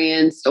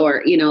experienced,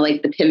 or,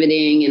 like the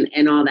pivoting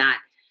and all that.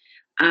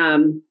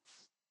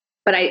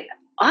 But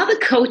all the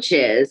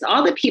coaches,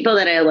 all the people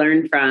that I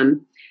learned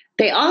from,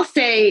 they all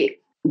say,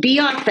 be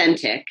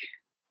authentic.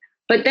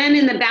 But then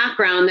in the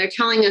background, they're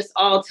telling us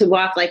all to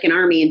walk like an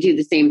army and do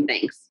the same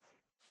things,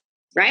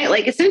 right?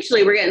 Like,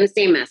 essentially, we're getting the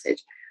same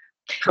message.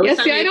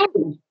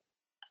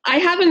 I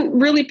haven't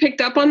really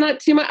picked up on that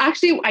too much.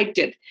 Actually, I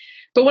did.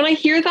 But when I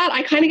hear that,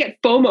 I kind of get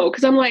FOMO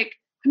because I'm like,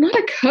 I'm not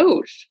a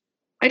coach.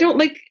 I don't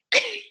like,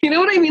 you know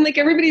what I mean? Like,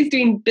 everybody's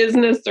doing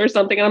business or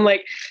something. And I'm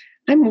like,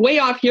 I'm way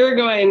off here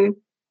going.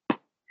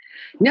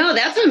 No,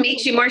 that's what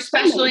makes you more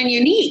special and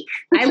unique.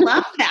 I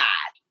love that.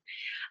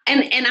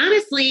 And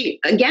honestly,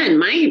 again,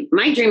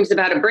 my dream's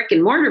about a brick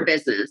and mortar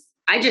business.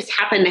 I just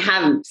happen to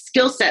have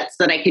skill sets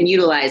that I can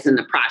utilize in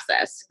the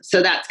process.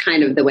 So that's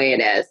kind of the way it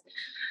is.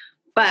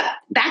 But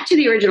back to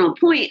the original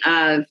point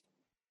of,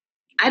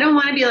 I don't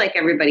want to be like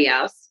everybody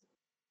else.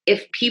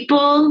 If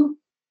people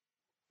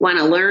want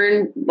to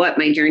learn what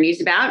my journey is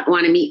about,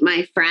 want to meet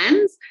my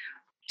friends,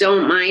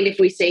 don't mind if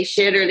we say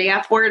shit or the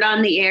F word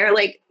on the air.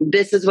 Like,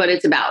 this is what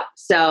it's about.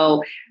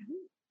 So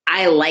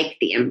I like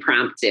the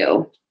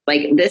impromptu.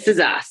 Like, this is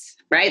us,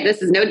 right?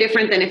 This is no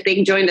different than if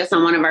they joined us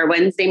on one of our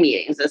Wednesday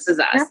meetings. This is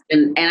us. Yeah.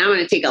 And I'm going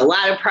to take a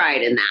lot of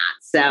pride in that.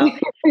 So,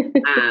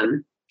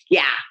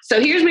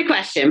 So here's my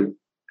question.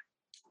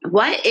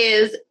 What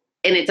is,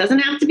 and it doesn't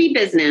have to be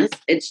business,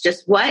 it's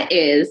just, what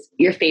is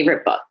your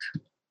favorite book?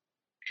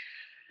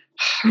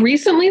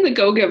 Recently, The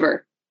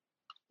Go-Giver.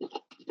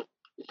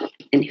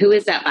 And who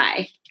is that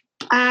by?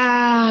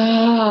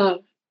 And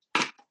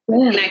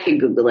I could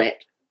Google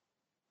it.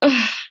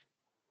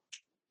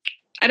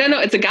 I don't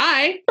know. It's a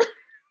guy.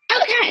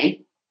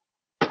 Okay.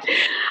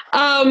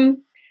 But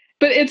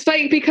it's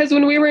like, because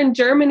when we were in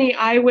Germany,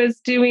 I was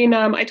doing,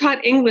 I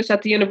taught English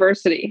at the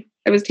university.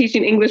 I was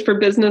teaching English for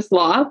business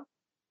law,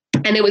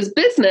 and it was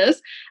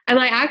business. And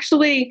I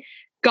actually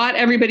got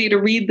everybody to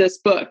read this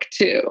book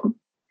too.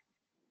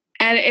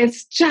 And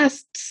it's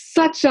just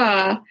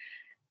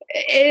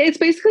it's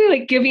basically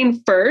like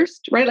giving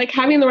first, right? Like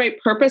having the right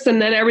purpose,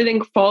 and then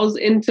everything falls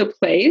into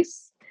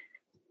place.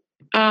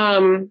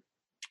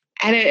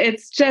 And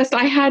it's just,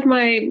 I had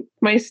my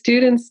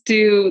students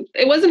do,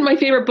 it wasn't my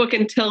favorite book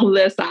until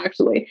this,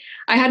 actually.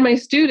 I had my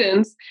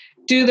students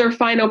do their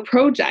final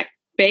project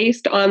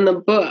based on the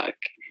book.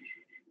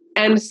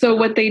 And so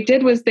what they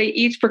did was they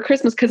each, for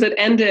Christmas, because it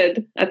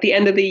ended at the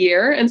end of the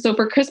year. And so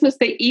for Christmas,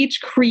 they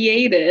each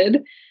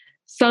created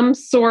some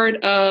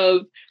sort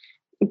of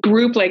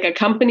group, like a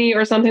company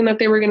or something that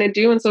they were going to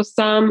do. And so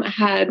some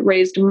had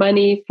raised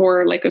money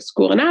for like a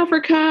school in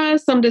Africa.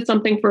 Some did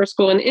something for a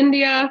school in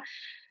India.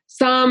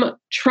 Some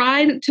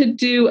tried to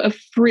do a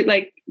free,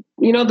 like,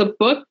 you know, the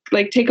book,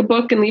 like take a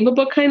book and leave a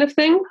book kind of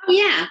thing. Oh,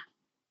 yeah.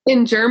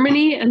 in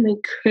Germany, and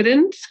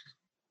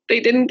they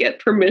didn't get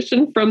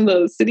permission from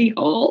the city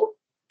hall.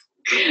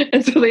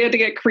 And so they had to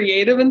get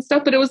creative and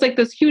stuff, but it was like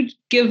this huge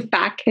give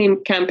back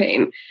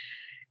campaign.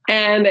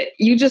 And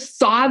you just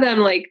saw them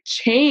like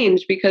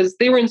change because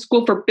they were in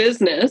school for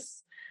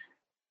business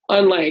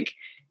on like,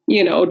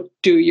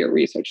 do your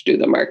research, do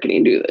the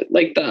marketing,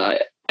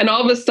 and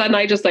all of a sudden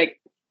I just like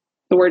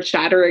the word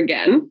shatter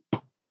again.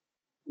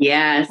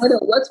 Yes. I know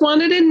what's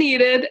wanted and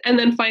needed, and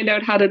then find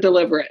out how to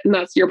deliver it. And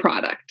that's your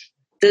product.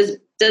 Does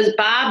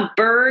Bob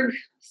Berg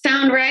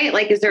sound right?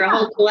 Like, is there a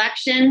whole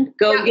collection?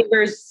 Go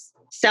Givers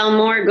Sell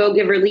More, Go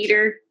Giver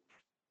Leader?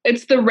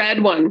 It's the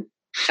red one.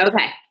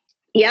 Okay.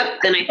 Yep.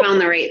 Then I found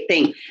the right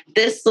thing.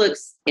 This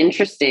looks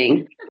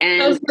interesting.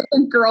 And sounds like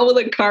a girl with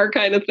a car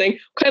kind of thing.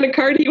 What kind of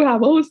car do you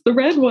have? Oh, it's the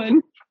red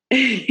one.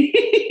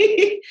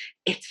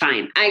 It's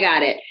fine. I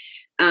got it.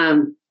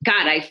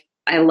 God,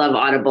 I love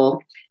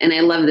Audible, and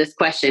I love this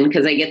question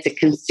because I get to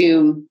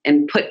consume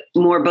and put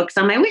more books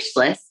on my wish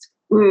list.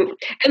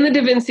 And the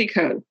Da Vinci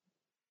Code.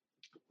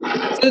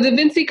 So the Da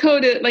Vinci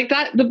Code, like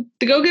that, the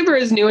Go Giver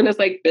is new and is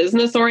like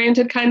business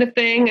oriented kind of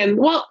thing, and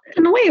well,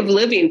 and a way of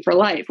living for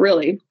life,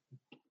 really.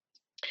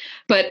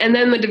 And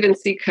then the Da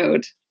Vinci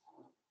Code.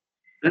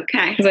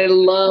 Okay. Because I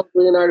love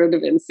Leonardo da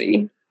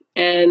Vinci,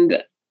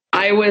 and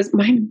I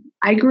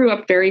grew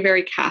up very,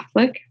 very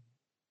Catholic.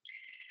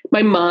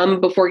 My mom,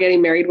 before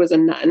getting married, was a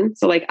nun.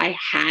 So like I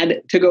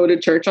had to go to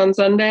church on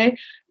Sunday,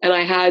 and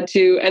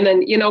and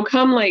then,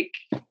 come like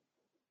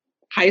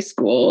high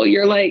school,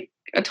 you're like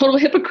a total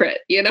hypocrite,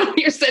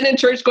 you're sitting in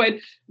church going,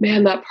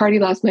 man, that party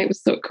last night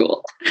was so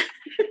cool.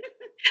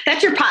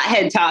 That's your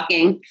pothead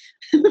talking.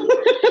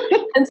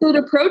 And so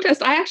to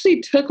protest, I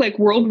actually took like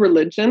world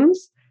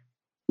religions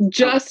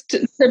just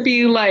to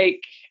be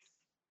like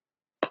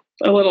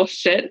a little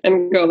shit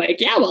and go like,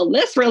 yeah, well,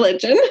 this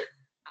religion.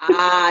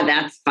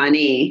 That's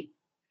funny.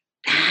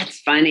 That's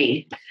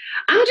funny.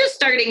 I'm just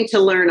starting to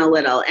learn a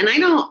little, and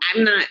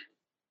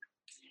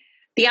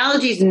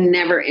theology's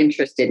never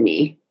interested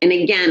me. And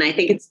again, I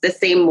think it's the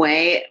same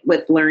way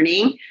with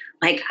learning.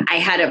 Like I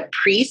had a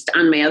priest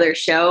on my other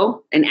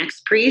show, an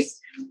ex-priest,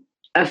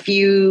 a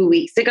few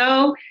weeks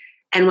ago.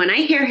 And when I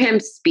hear him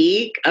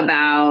speak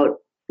about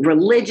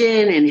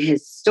religion and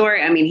his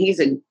story, I mean, he's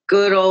a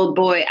good old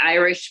boy,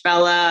 Irish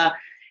fella.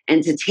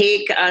 And to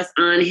take us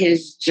on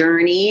his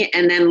journey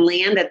and then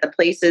land at the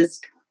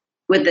places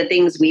with the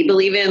things we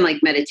believe in,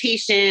 like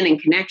meditation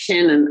and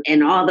connection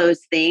and all those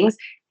things,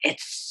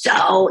 it's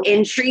so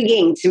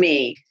intriguing to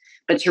me.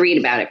 But to read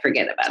about it,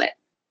 forget about it.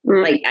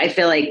 Like, I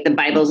feel like the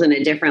Bible's in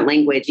a different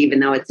language, even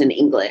though it's in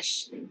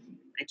English.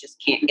 I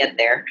just can't get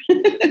there.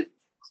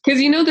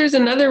 Because, there's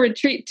another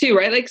retreat too,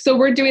 right? Like, so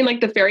we're doing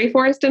like the fairy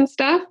forest and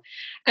stuff.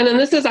 And then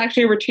this is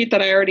actually a retreat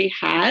that I already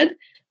had.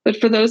 But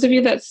for those of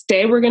you that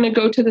stay, we're going to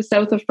go to the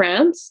south of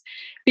France,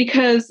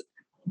 because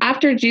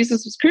after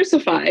Jesus was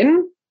crucified,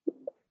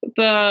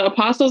 the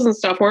apostles and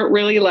stuff weren't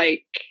really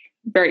like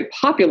very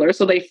popular.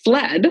 So they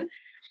fled.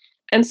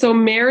 And so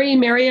Mary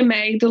of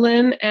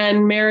Magdalene,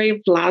 and Mary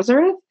of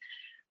Lazarus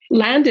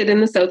landed in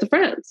the south of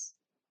France.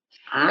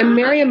 And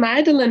Mary of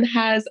Magdalene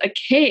has a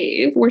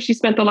cave where she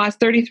spent the last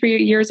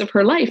 33 years of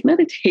her life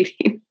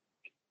meditating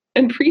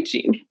and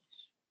preaching.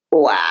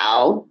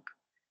 Wow.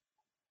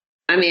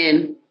 I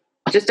mean,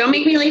 just don't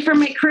make me late for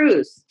my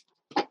cruise.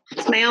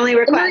 It's my only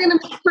request. And we're going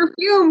to make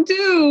perfume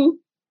too.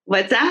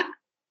 What's that?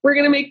 We're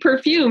going to make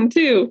perfume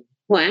too.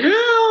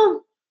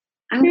 Wow.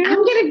 I'm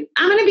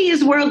gonna be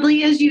as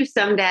worldly as you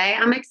someday.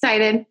 I'm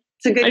excited.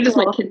 It's a good. I just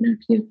might kidnap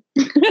you.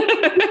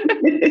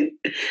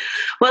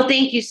 Well,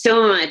 thank you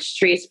so much,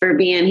 Therese, for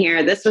being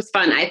here. This was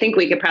fun. I think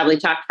we could probably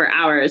talk for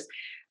hours,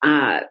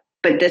 but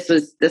this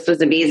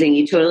was amazing.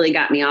 You totally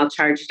got me all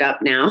charged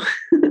up now.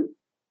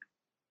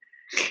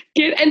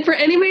 And for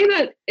anybody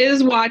that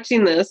is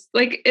watching this,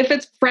 like if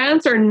it's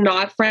France or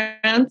not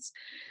France,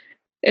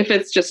 if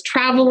it's just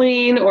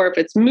traveling or if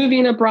it's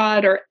moving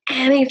abroad or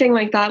anything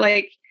like that,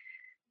 like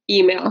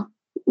email.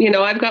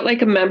 I've got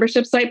like a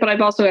membership site, but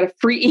I've also got a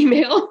free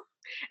email,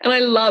 and I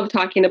love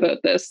talking about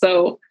this.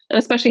 So, and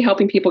especially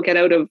helping people get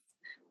out of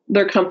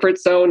their comfort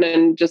zone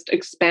and just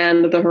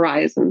expand the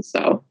horizon.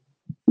 So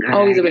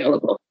always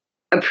available.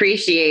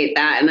 Appreciate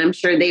that. And I'm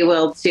sure they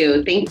will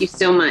too. Thank you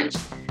so much.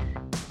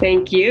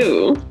 Thank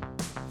you.